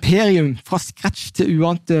opp en imperium fra scratch til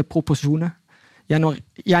uante proporsjoner,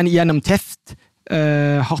 gjennom teft,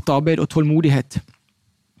 hardt arbeid og tålmodighet.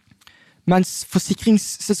 Mens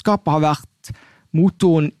forsikringsselskapet har vært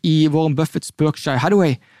motoren i Warren Buffetts Berkshire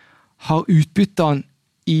Hathaway, har utbyttene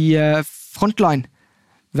i Frontline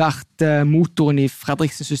vært motoren i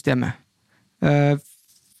Fredriksen-systemet.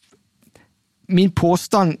 Min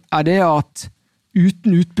påstand er det at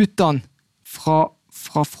uten utbyttene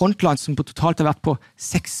fra Frontline, som på totalt har vært på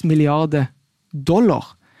 $6 milliarder,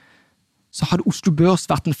 så hadde Oslo Børs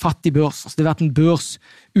vært en fattig børs. Altså det hadde vært en børs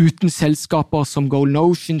uten selskaper som Golden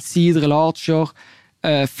Ocean, Seadrill Larcher,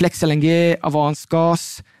 Flex LNG, Avance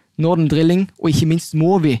Gas, Northern Drilling, og ikke minst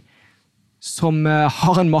Movi, som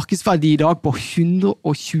har en markedsverdi i dag på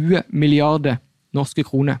 120 milliarder norske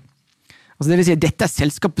kroner. Altså det vil si at dette er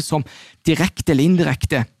selskapet som direkte eller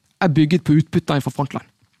indirekte er bygget på utbyttene fra Frontline.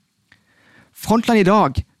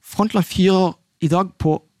 Frontline fyrer i dag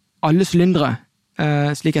på alle sylindere,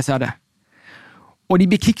 slik jeg ser det. Og de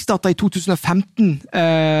ble kickstartet i 2015,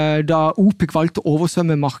 da OPEC valgte å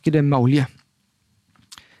oversvømme markedet med olje.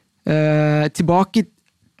 Vi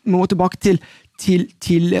må tilbake til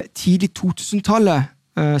tidlig 2000-tallet,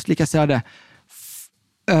 slik jeg ser det,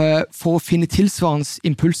 for å finne tilsvarende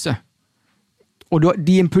impulser. Og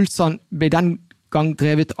de impulsene ble den gang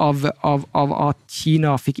drevet av at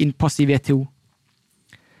Kina fikk innpass i WTO.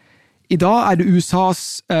 I dag er det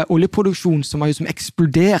USAs oljeproduksjon som har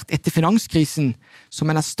eksplodert etter finanskrisen, som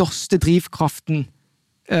er den største drivkraften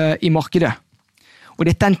i markedet. Og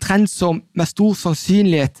dette er en trend som med stor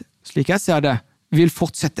sannsynlighet, slik jeg ser det, vil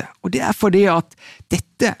fortsette. Og det er fordi at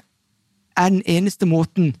dette er den eneste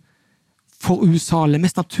måten for USA, eller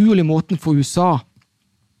mest naturlige måten for USA,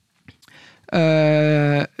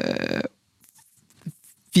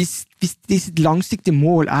 hvis sitt langsiktige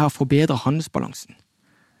mål er å forbedre handelsbalansen.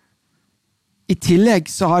 I tillegg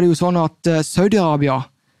så har det jo sånn at Saudi-Arabia,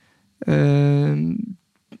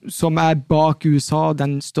 som bak USA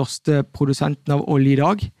den største produsenten av olje I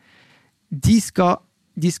dag, de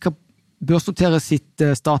skal børsnotere sitt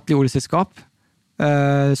statlige oljeselskap,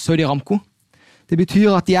 Saudi Aramco. Det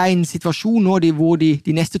betyr at de I en situasjon nå hvor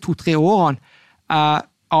de neste 2-3 årene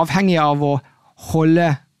avhengige av å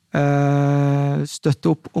støtte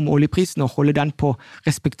opp om oljeprisen og holde den på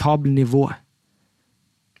respektabel nivå.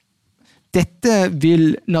 Dette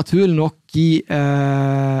vil naturlig nok gi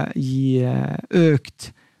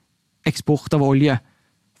økt eksport av olje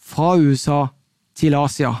fra USA til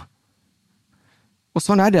Asia. Og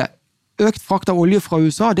sånn det. Økt frakt av olje fra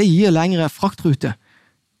USA, det gir lengre fraktrute.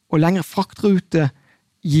 Og lengre fraktrute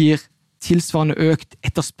gir tilsvarende økt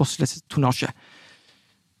etterspørselstonnasje.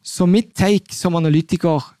 Så mitt take som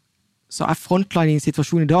analytiker, så Frontline I en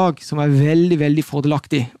situasjon I dag som veldig, veldig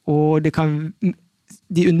fordelaktig. Og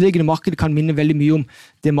de underliggende markedet kan minne veldig mye om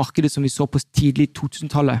det markedet som vi så på tidlig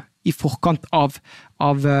 2000-tallet, I forkant av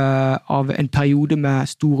en periode med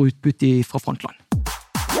stor utbytte fra Frontline.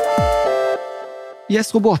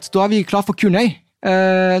 Yes, Robert, da vi klar for Q&A.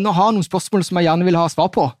 Nå har jeg noen spørsmål som jeg gjerne vil ha svar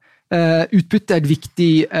på. Utbytte et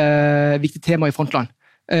viktig tema I Frontline.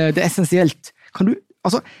 Det essensielt.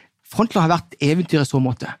 Frontline har vært eventyr I så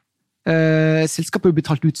måte. Selskapet har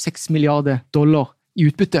betalt ut $6 milliarder I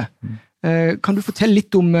utbytte. Kan du fortelle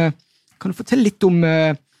litt om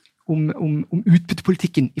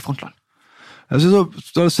utbyttepolitikken I Frontline?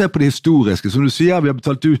 Så se på det historiske, som du sier, vi har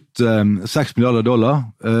betalt ut $6 milliarder,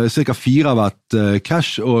 cirka 4 har vært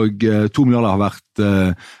cash, og 2 milliarder har vært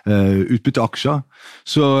utbytteaksjer.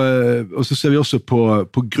 Og så ser vi også på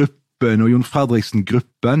gruppen, og Jon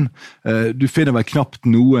Fredriksen-gruppen, du finner vel knapt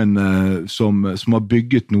noen som har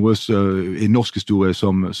bygget noe I norsk historie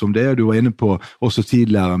som det, og du var inne på også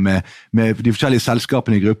tidligere med de forskjellige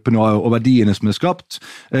selskapene I gruppen og verdiene som skapt.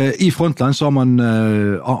 I Frontline så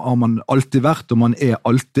har man alltid vært, og man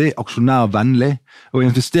alltid aksjonærvennlig, og å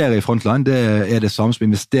investere I Frontline, det det samme som å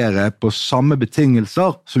investere på samme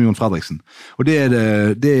betingelser som Jon Fredriksen. Og det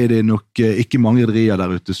det nok ikke mange rederier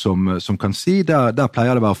der ute som kan si, der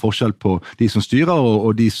pleier det å være forskjell på de som styrer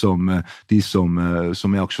og de som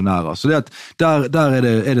aksjonærer. Så der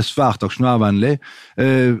det svært aksjonærvennlig.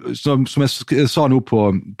 Som jeg sa nå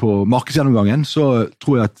på markedsgjennomgangen, så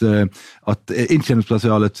tror jeg at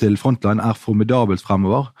inntjeningspotensialet til Frontline formidabelt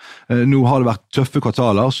fremover. Nå har det vært tøffe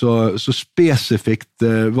kvartaler, så spesifikt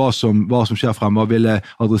hva som skjer fremover vil jeg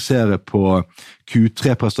adressere på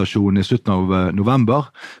Q3-prestasjonen I slutten av november,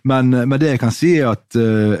 men det jeg kan si at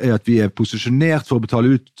vi posisjonert for å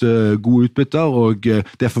betale ut gode utbytter, og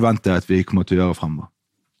det forventer jeg at vi kommer til å gjøre fremover.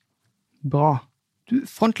 Bra.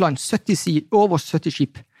 Frontline, over 70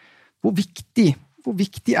 skip. Hvor viktig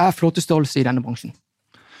flåtestørrelse I denne bransjen?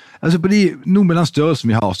 Altså nå med den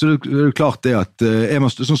størrelsen vi har, så det jo klart det at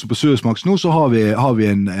sånn som på Suezmax nå, så har vi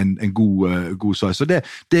en god size, så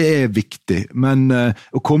det viktig. Men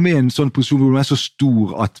å komme I en sånn posisjon hvor man så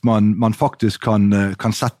stor at man faktisk kan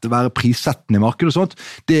være prissettende I markedet og sånt,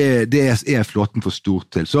 det flåten for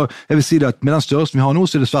stort til. Så jeg vil si det at med den størrelsen vi har nå,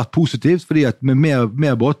 så det svært positivt, fordi at med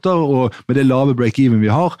mer båter og med det lave break-even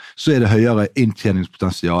vi har, så det høyere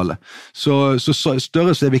inntjeningspotensiale. Så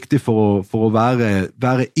størrelse viktig for å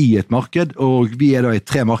være I et marked, og vi da I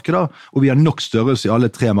 3 markeder, og vi har nok størrelse I alle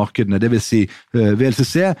 3 markedene, det vil si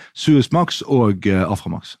VLCC, Suezmax og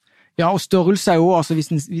Aframax. Ja, og størrelse jo også,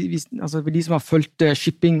 for de som har fulgt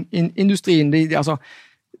shippingindustrien,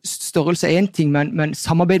 størrelse en ting, men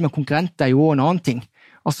samarbeid med konkurrenter jo en annen ting.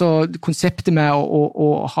 Altså konseptet med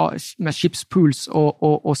å ha med shipspools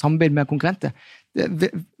og samarbeid med konkurrenter.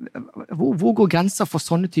 Hvor går grenser for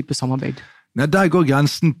sånne type samarbeid? Nei, der går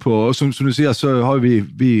grensen på, som du sier, så har vi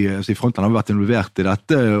I Frontline har vært involvert I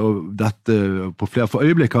dette, og dette på flere for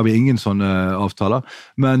øyeblikk har vi ingen sånne avtaler,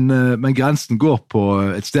 men grensen går på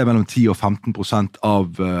et sted mellom 10-15%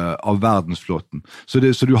 av verdensflåten. Så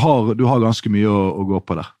du har ganske mye å gå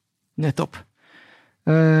på der. Nettopp.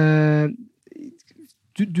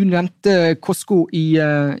 Du nevnte COSCO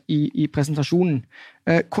I presentasjonen.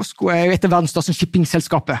 COSCO jo et av verdens største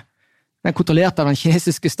shippingselskaper. Den kontrollert av den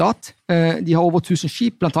kinesiske stat. De har over 1000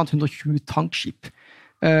 skip, blant annet 120 tankskip.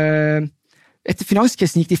 Etter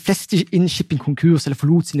finanskrisen gikk de fleste innen shipping konkurs eller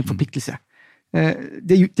forlot sine forpliktelser.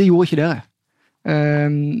 Det gjorde ikke dere.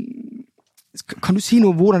 Kan du si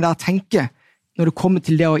noe om hvordan dere tenker når det kommer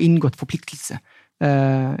til det å ha inngått forpliktelse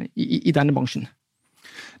I denne bransjen?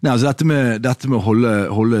 Nei, altså dette med å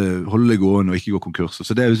holde det gående og ikke gå konkurser.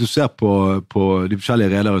 Så hvis du ser på de forskjellige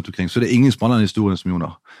redere rundt omkring, så det ingen spennende historien som Jon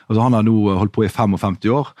har. Altså han har nå holdt på i 55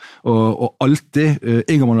 år, og alltid,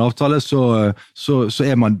 inngår man en avtale, så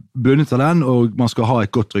man bundet av den, og man skal ha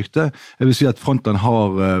et godt rykte. Jeg vil si at Frontline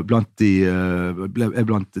er blant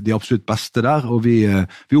de absolutt beste der, og vi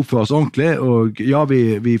oppfører oss ordentlig, og ja,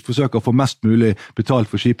 vi forsøker å få mest mulig betalt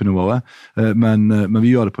for skipene våre, men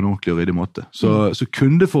vi gjør det på en ordentlig og ryddig måte. Så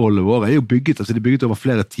kundeforholdet våre er jo bygget, altså det er bygget over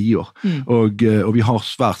flere 10 år, og vi har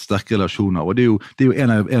svært sterke relasjoner, og det er jo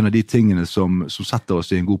en av de tingene som setter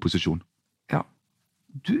oss i en god posisjon. Ja.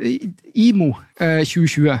 IMO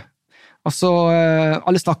 2020, altså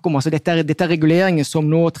alle snakker om, altså dette er reguleringer som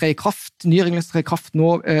nå trer i kraft, nye reguleringer trer i kraft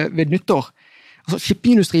nå ved nyttår. Altså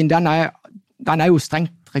shippingindustrien, den er jo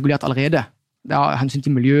strengt regulert allerede. Det er hensyn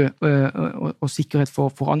til miljø og sikkerhet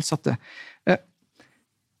for ansatte.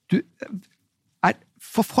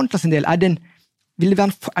 For Frontline sin del, vil det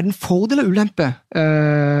være en fordel og ulempe?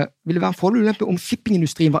 Vil det være en fordel og ulempe om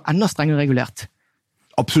shippingindustrien var enda strengere regulert?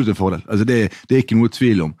 Absolutt en fordel. Altså det er ikke noe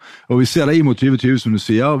tvil om. Og vi ser det IMO 2020, som du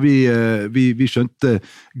sier. Vi skjønte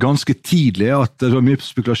ganske tidlig at det var mye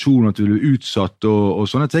spekulasjon at vi ble utsatt og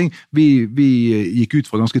sånne ting. Vi gikk ut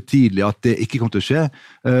fra ganske tidlig at det ikke kom til å skje,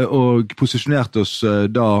 og posisjonerte oss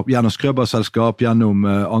da gjennom skrøberselskap, gjennom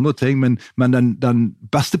andre ting, men den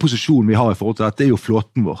beste posisjonen vi har i forhold til dette er jo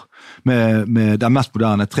flåten vår. Med den mest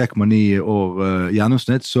moderne 3,9 år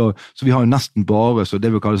gjennomsnitt, så vi har jo nesten bare så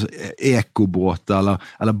det vi kaller ekobåter,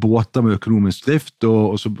 eller båter med økonomisk drift,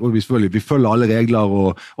 og vi følger alle regler,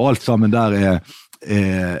 og alt sammen der er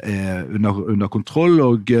under kontroll,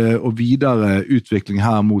 og videre utvikling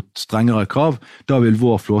her mot strengere krav. Da vil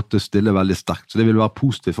vår flåte stille veldig sterkt, så det vil være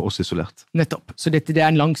positivt for oss isolert. Nettopp, så det er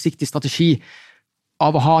en langsiktig strategi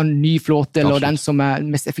av å ha en ny flåte, eller den som er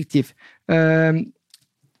mest effektiv.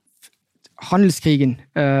 Handelskrigen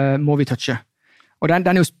må vi touche, og den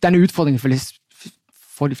er utfordringen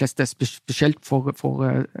for de fleste, spesielt for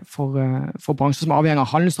bransjer som er avhengig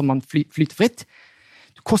av handel, som man flyter fritt.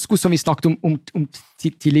 Costco, som vi snakket om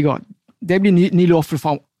tidligere, det blir ny lov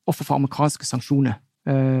for amerikanske sanksjoner.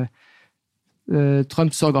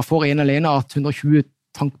 Trump sørger for alene at 120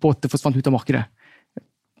 tankbåter forsvant ut av markedet.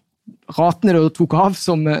 Ratene det tok av,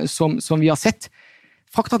 som vi har sett.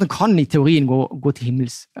 Fraktratene kan i teorien gå til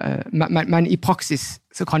himmels, men i praksis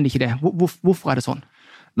så kan de ikke det. Hvorfor er det sånn?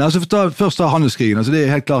 Nei, altså først ta handelskrigen. Altså det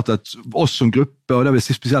er helt klart at oss som gruppe, og det vil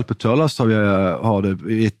si spesielt på tørrlast, har det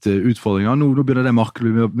gitt utfordringer. Nå begynner det markedet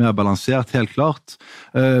å bli mer balansert, helt klart.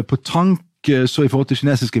 På tank, så i forhold til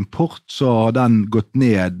kinesisk import, så har den gått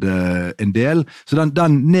ned en del. Så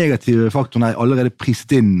den negative faktoren er allerede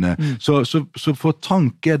priset inn. Så for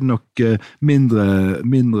tank er det nok mindre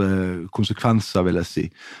konsekvenser, vil jeg si.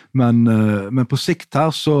 Men på sikt her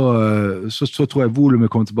så tror jeg volumet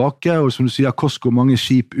kommer tilbake, og som du sier, Costco mange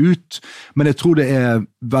skip ut, men jeg tror det er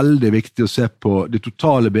veldig viktig å se på det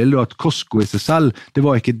totale bildet, og at Costco i seg selv, det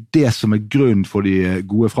var ikke det som er grunn for de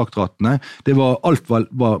gode fraktratene. Alt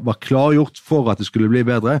var klargjort for at det skulle bli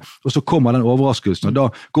bedre, og så kommer den overraskelsen, og da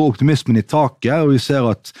går optimismen i taket, og vi ser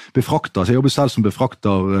at befrakter, så jeg jobber selv som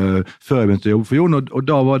befrakter før jeg begynte å jobbe for Jon, og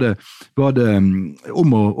da var det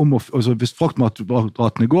altså hvis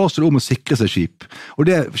fraktratene går, så er det om å sikre seg skip, og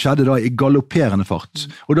det skjedde da i galopperende fart,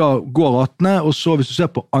 og da går ratene, og så hvis du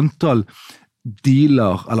ser på antall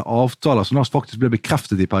dealer eller avtaler som faktisk ble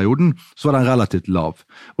bekreftet i perioden, så var den relativt lav.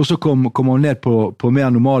 Og så kommer man ned på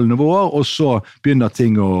mer normale nivåer, og så begynner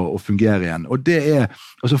ting å fungere igjen. Og det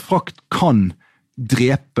altså frakt kan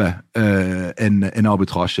drepe en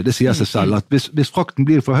arbitrasje. Det sier seg selv, at hvis frakten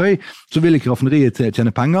blir for høy, så vil ikke raffineriet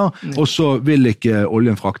tjene penger, og så vil ikke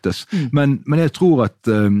oljen fraktes. Men jeg tror at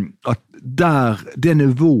det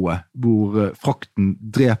nivået hvor frakten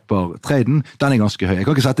dreper traden, den er ganske høy. Jeg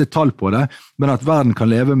kan ikke sette et tall på det, men at verden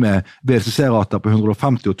kan leve med VLCC-rater på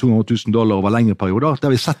 150 og 200 000 over lengre perioder, det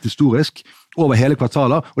har vi sett historisk over hele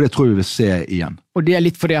kvartaler, og det tror vi vil se igjen. Og det er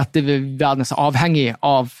litt fordi at verden er så avhengig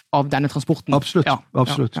av denne transporten? Absolutt,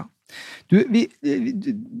 absolutt. Ja.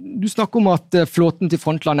 Du snakker om at flåten til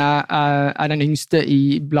Frontline er den yngste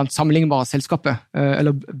blant sammenlignbare selskaper,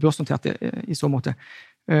 eller børsnoterte i så måte.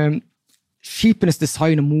 Skipenes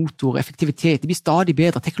design og motor, effektivitet, det blir stadig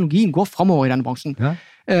bedre, teknologien går fremover i denne bransjen. Ja.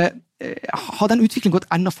 Har den utviklingen gått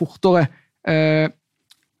enda fortere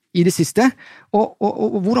i det siste, og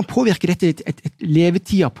hvordan påvirker dette et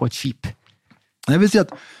levetida på et skip? Jeg vil si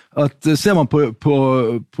at ser man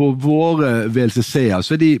på våre VLCC-er,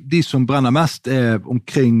 så de som brenner mest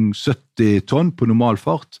omkring 70 tonn på normal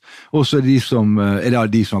fart, og så de som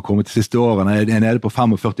har kommet de siste årene, nede på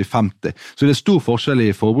 45-50. Så det stor forskjell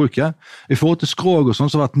i forbruket. I forhold til skrog og sånn,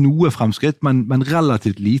 så har det vært noe fremskritt, men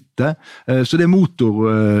relativt lite. Så det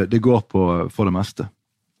motor det går på for det meste.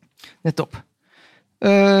 Nettopp.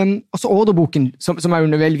 Altså ordreboken, som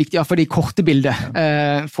jo veldig viktig, for det korte bildet,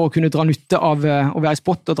 for å kunne dra nytte av å være i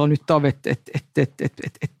spot og dra nytte av et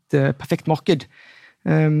perfekt marked.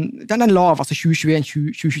 Den lav, altså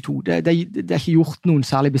 2021-2022. Det er ikke gjort noen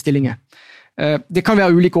særlige bestillinger. Det kan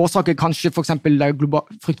være ulike årsaker, kanskje for eksempel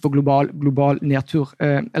frykt for global nedtur,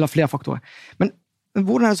 eller flere faktorer. Men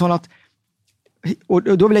hvordan det sånn at og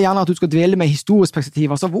da vil jeg gjerne at du skal dvele med historisk perspektiv.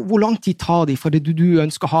 Altså, hvor lang tid tar de fra det du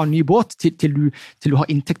ønsker å ha en ny båt til du har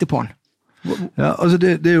inntekter på den? Ja, altså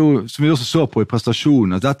det jo, som vi også så på i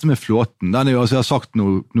prestasjonen, at dette med flåten, den jo, altså jeg har sagt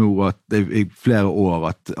nå at i flere år,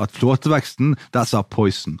 at flåteveksten, that's our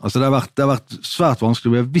poison. Altså det har vært svært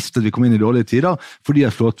vanskelig, vi har visst at vi kom inn i dårlige tider, fordi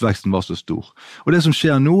at flåteveksten var så stor. Og det som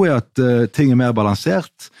skjer nå at ting mer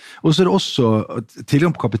balansert, og så det også at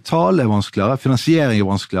tilgang på kapital vanskeligere, finansiering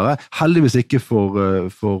vanskeligere, heldigvis ikke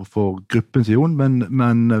for gruppen til Jon,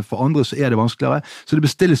 men for andre så det vanskeligere, så det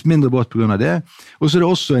bestilles mindre båt på grunn av det, og så det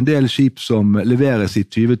også en del skip som leveres i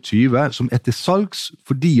 2020, som til salgs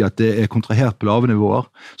fordi at det kontrahert på lave nivåer.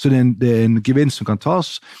 Så det en gevinst som kan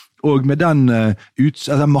tas, og med den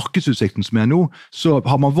markedsutsikten som nå, så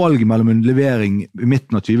har man valg mellom en levering i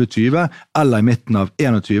midten av 2020 eller i midten av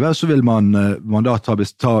 2021, så vil man da ta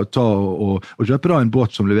og kjøpe da en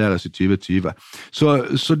båt som leveres i 2020.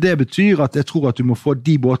 Så det betyr at jeg tror at du må få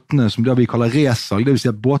de båtene som vi kaller resalg, det vil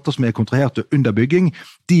si at båter som kontrahert og under bygging,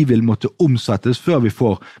 de vil måtte omsettes før vi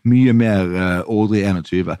får mye mer ordre i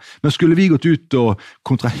 2021. Men skulle vi gått ut og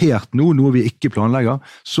kontrahert noe vi ikke planlegger,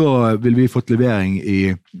 så vil vi fått levering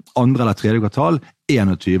i andre eller tredje kvartal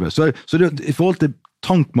 21. Så det, i forhold til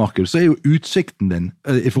tankmarked, så jo utsikten din,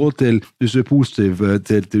 i forhold til, hvis du positiv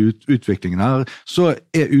til utviklingen her, så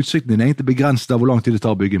utsikten din egentlig begrenset av hvor lang tid det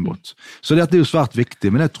tar å bygge en båt. Så dette jo svært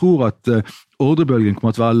viktig, men jeg tror at ordrebølgen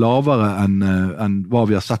kommer til å være lavere enn hva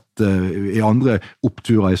vi har sett i andre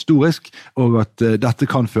oppturer historisk, og at dette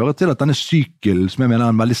kan føre til at denne sykkel, som jeg mener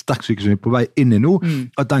en veldig sterk sykkel som vi på vei inn i nå,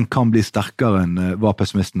 at den kan bli sterkere enn hva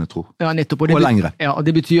pessimistene tror. Ja, nettopp. Og lengre. Ja, og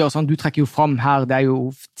det betyr sånn, du trekker jo frem her, det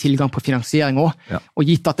jo tilgang på finansiering også, ja. Og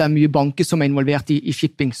gitt at det mye banker som involvert i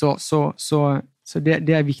shipping, så det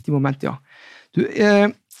et viktig moment, ja. Du,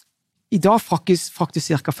 i dag fraktes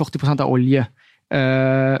cirka 40% av olje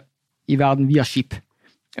i verden via skip.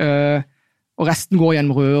 Og resten går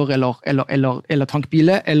gjennom rør eller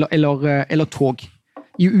tankbiler eller tog.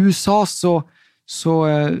 I USA så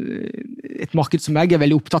et marked som jeg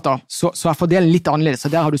veldig opptatt av, så fordelen litt annerledes.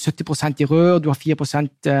 Så der har du 70% i rør, du har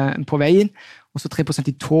 4% på veien, og så 3%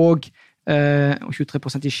 i tog, og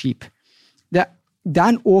 23% i skip. Det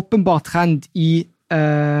en åpenbar trend i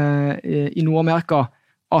Nord-Amerika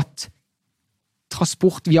at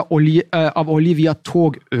transport av olje via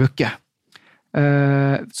tog øker.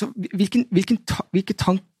 Så hvilke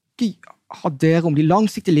tanker har dere om de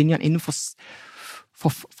langsiktige linjene innenfor for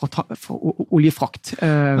oljefrakt?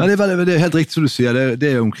 Ja, det helt riktig som du sier, det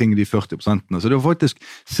omkring de 40%. Så det var faktisk,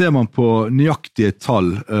 ser man på nøyaktige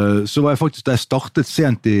tall, så var jeg faktisk, da jeg startet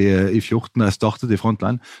sent i 14, da jeg startet i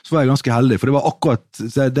Frontline, så var jeg ganske heldig, for det var akkurat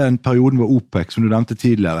den perioden hvor OPEC, som du nevnte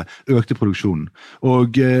tidligere, økte produksjonen.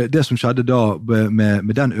 Og det som skjedde da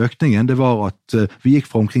med den økningen, det var at vi gikk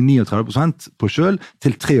fra omkring 39% på kjøl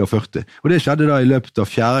til 43%. Og det skjedde da i løpet av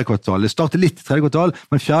 4. kvartal. Det startet litt i 3. kvartal,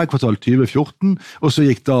 men 4. kvartal 2014, og så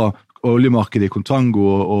gikk da oljemarkedet i Contango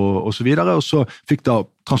og så videre, og så fikk da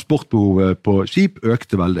transportbehovet på skip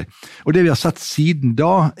økte veldig. Og det vi har sett siden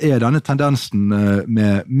da denne tendensen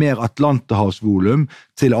med mer Atlanterhavsvolum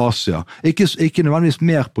til Asia. Ikke nødvendigvis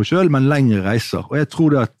mer på kjøl, men lengre reiser. Og jeg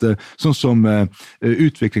tror det at sånn som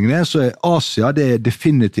utviklingen så Asia, det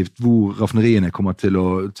definitivt hvor raffineriene kommer til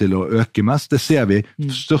å øke mest. Det ser vi.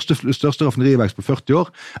 Største raffinerivekst på 40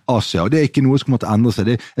 år, Asia. Og det ikke noe som kommer til å endre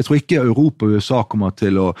seg. Jeg tror ikke Europa og USA kommer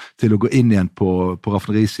til å gå inn igjen på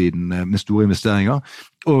raffinerisiden med store investeringer.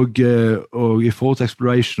 Og i forhold til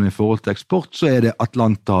exploration og i forhold til eksport, så det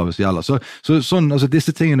Atlanterhavet som gjelder. Sånn, altså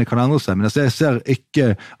disse tingene kan endre seg, men jeg ser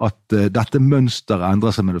ikke at dette mønsteret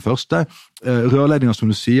endrer seg med det første. rørledninger som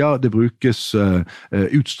du sier, det brukes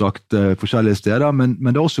utstrakt forskjellige steder, men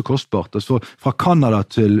det er også kostbart. Altså, fra Canada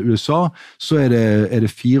til USA så er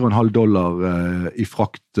det $4,5 i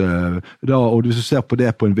frakt. Og hvis du ser på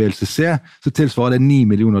det på en VLCC, så tilsvarer det $9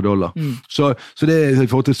 millioner. Så det er i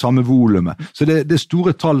forhold til samme volumet. Så det er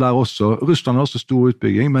store tall der også. Russland har også stor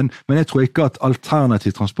utbygging, men jeg tror ikke at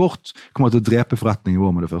alternativ transport kommer til å drepe forretningen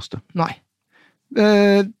vår med det første. Nei.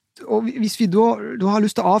 Og hvis vi da har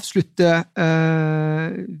lyst til å avslutte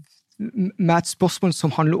med et spørsmål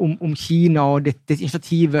som handler om Kina og dette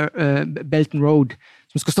initiativet Belt and Road,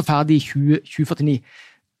 som skal stå ferdig i 2049.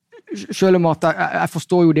 Selv om at jeg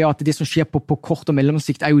forstår jo det at det som skjer på kort og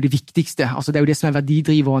mellomsikt er jo det viktigste. Altså det er jo det som er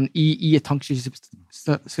verdidriveren i et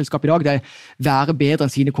tankskipsselskap i dag. Det er være bedre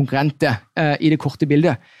enn sine konkurrenter i det korte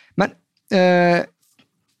bildet. Men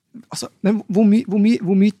hvor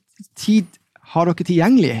mye tid har dere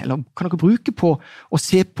tilgjengelig, eller kan dere bruke på å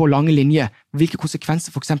se på lange linjer, hvilke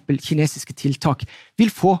konsekvenser for eksempel kinesiske tiltak vil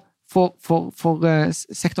få for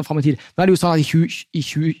sektoren frem i tid? Nå er det jo sånn at i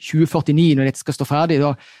 2049, når dette skal stå ferdig,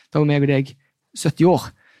 da er jo meg og deg 70 år.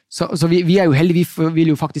 Så vi er jo heldige, vi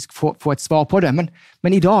vil jo faktisk få et svar på det. Men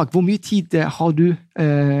i dag, hvor mye tid har du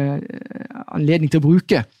anledning til å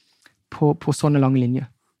bruke på sånne lange linjer?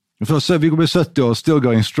 Vi kommer 70 år, still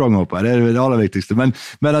going strong opp, det er det aller viktigste. Men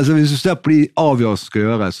altså, hvis du ser på de avgjørelser skal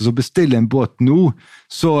gjøres, så bestille en båt nå,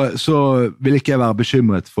 så vil ikke jeg være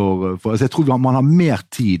bekymret for altså jeg tror man har mer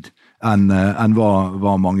tid enn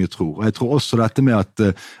hva mange tror. Og jeg tror også dette med at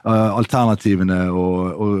alternativene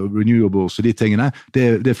og renewables og de tingene,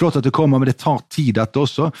 det er flott at det kommer, men det tar tid dette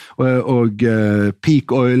også. Og peak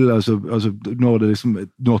oil, altså når det liksom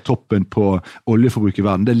når toppen på oljeforbruk i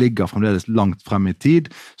verden, det ligger fremdeles langt frem i tid.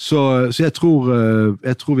 Så jeg tror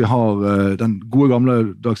vi har den gode gamle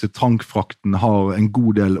dagse tankfrakten har en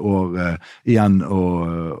god del år igjen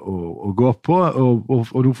å gå på,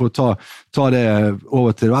 og du får ta det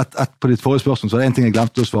over til på ditt forrige spørsmål, så det er en ting jeg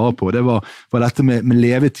glemte å svare på, det var dette med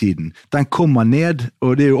levetiden. Den kommer ned,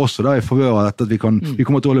 og det er jo også da i favør av dette at vi kommer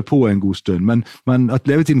til å holde på en god stund, men at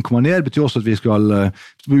levetiden kommer ned betyr også at vi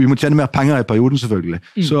må tjene mer penger i perioden selvfølgelig.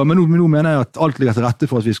 Men nå mener jeg at alt ligger til rette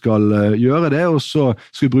for at vi skal gjøre det, og så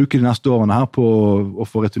skal vi bruke de neste årene her på å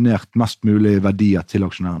få returnert mest mulig verdier til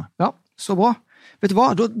aksjonærene. Ja, så bra. Vet du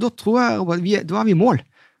hva? Da tror jeg, Robert, da er vi i mål.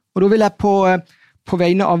 Og da vil jeg på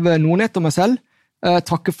vegne av Nordnett og meg selv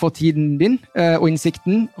takke for tiden din og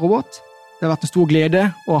innsikten, Robert. Det har vært en stor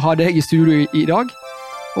glede å ha deg i studio i dag,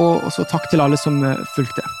 og så takk til alle som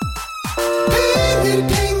fulgte. Penger,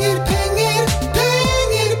 penger, penger,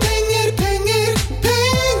 penger, penger, penger,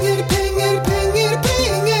 penger, penger,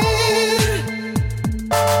 penger, penger.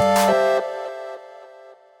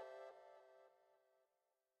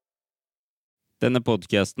 Denne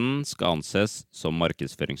podcasten skal anses som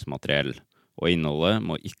markedsføringsmateriell, og innholdet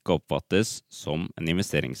må ikke oppfattes som en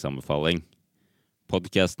investeringsanbefaling.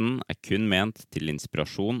 Podcasten er kun ment til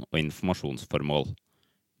inspirasjon og informasjonsformål.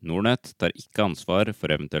 Nordnett tar ikke ansvar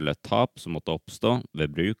for eventuelle tap som måtte oppstå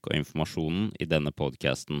ved bruk av informasjonen i denne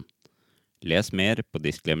podcasten. Les mer på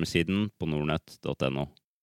disclaimer-siden på nordnett.no.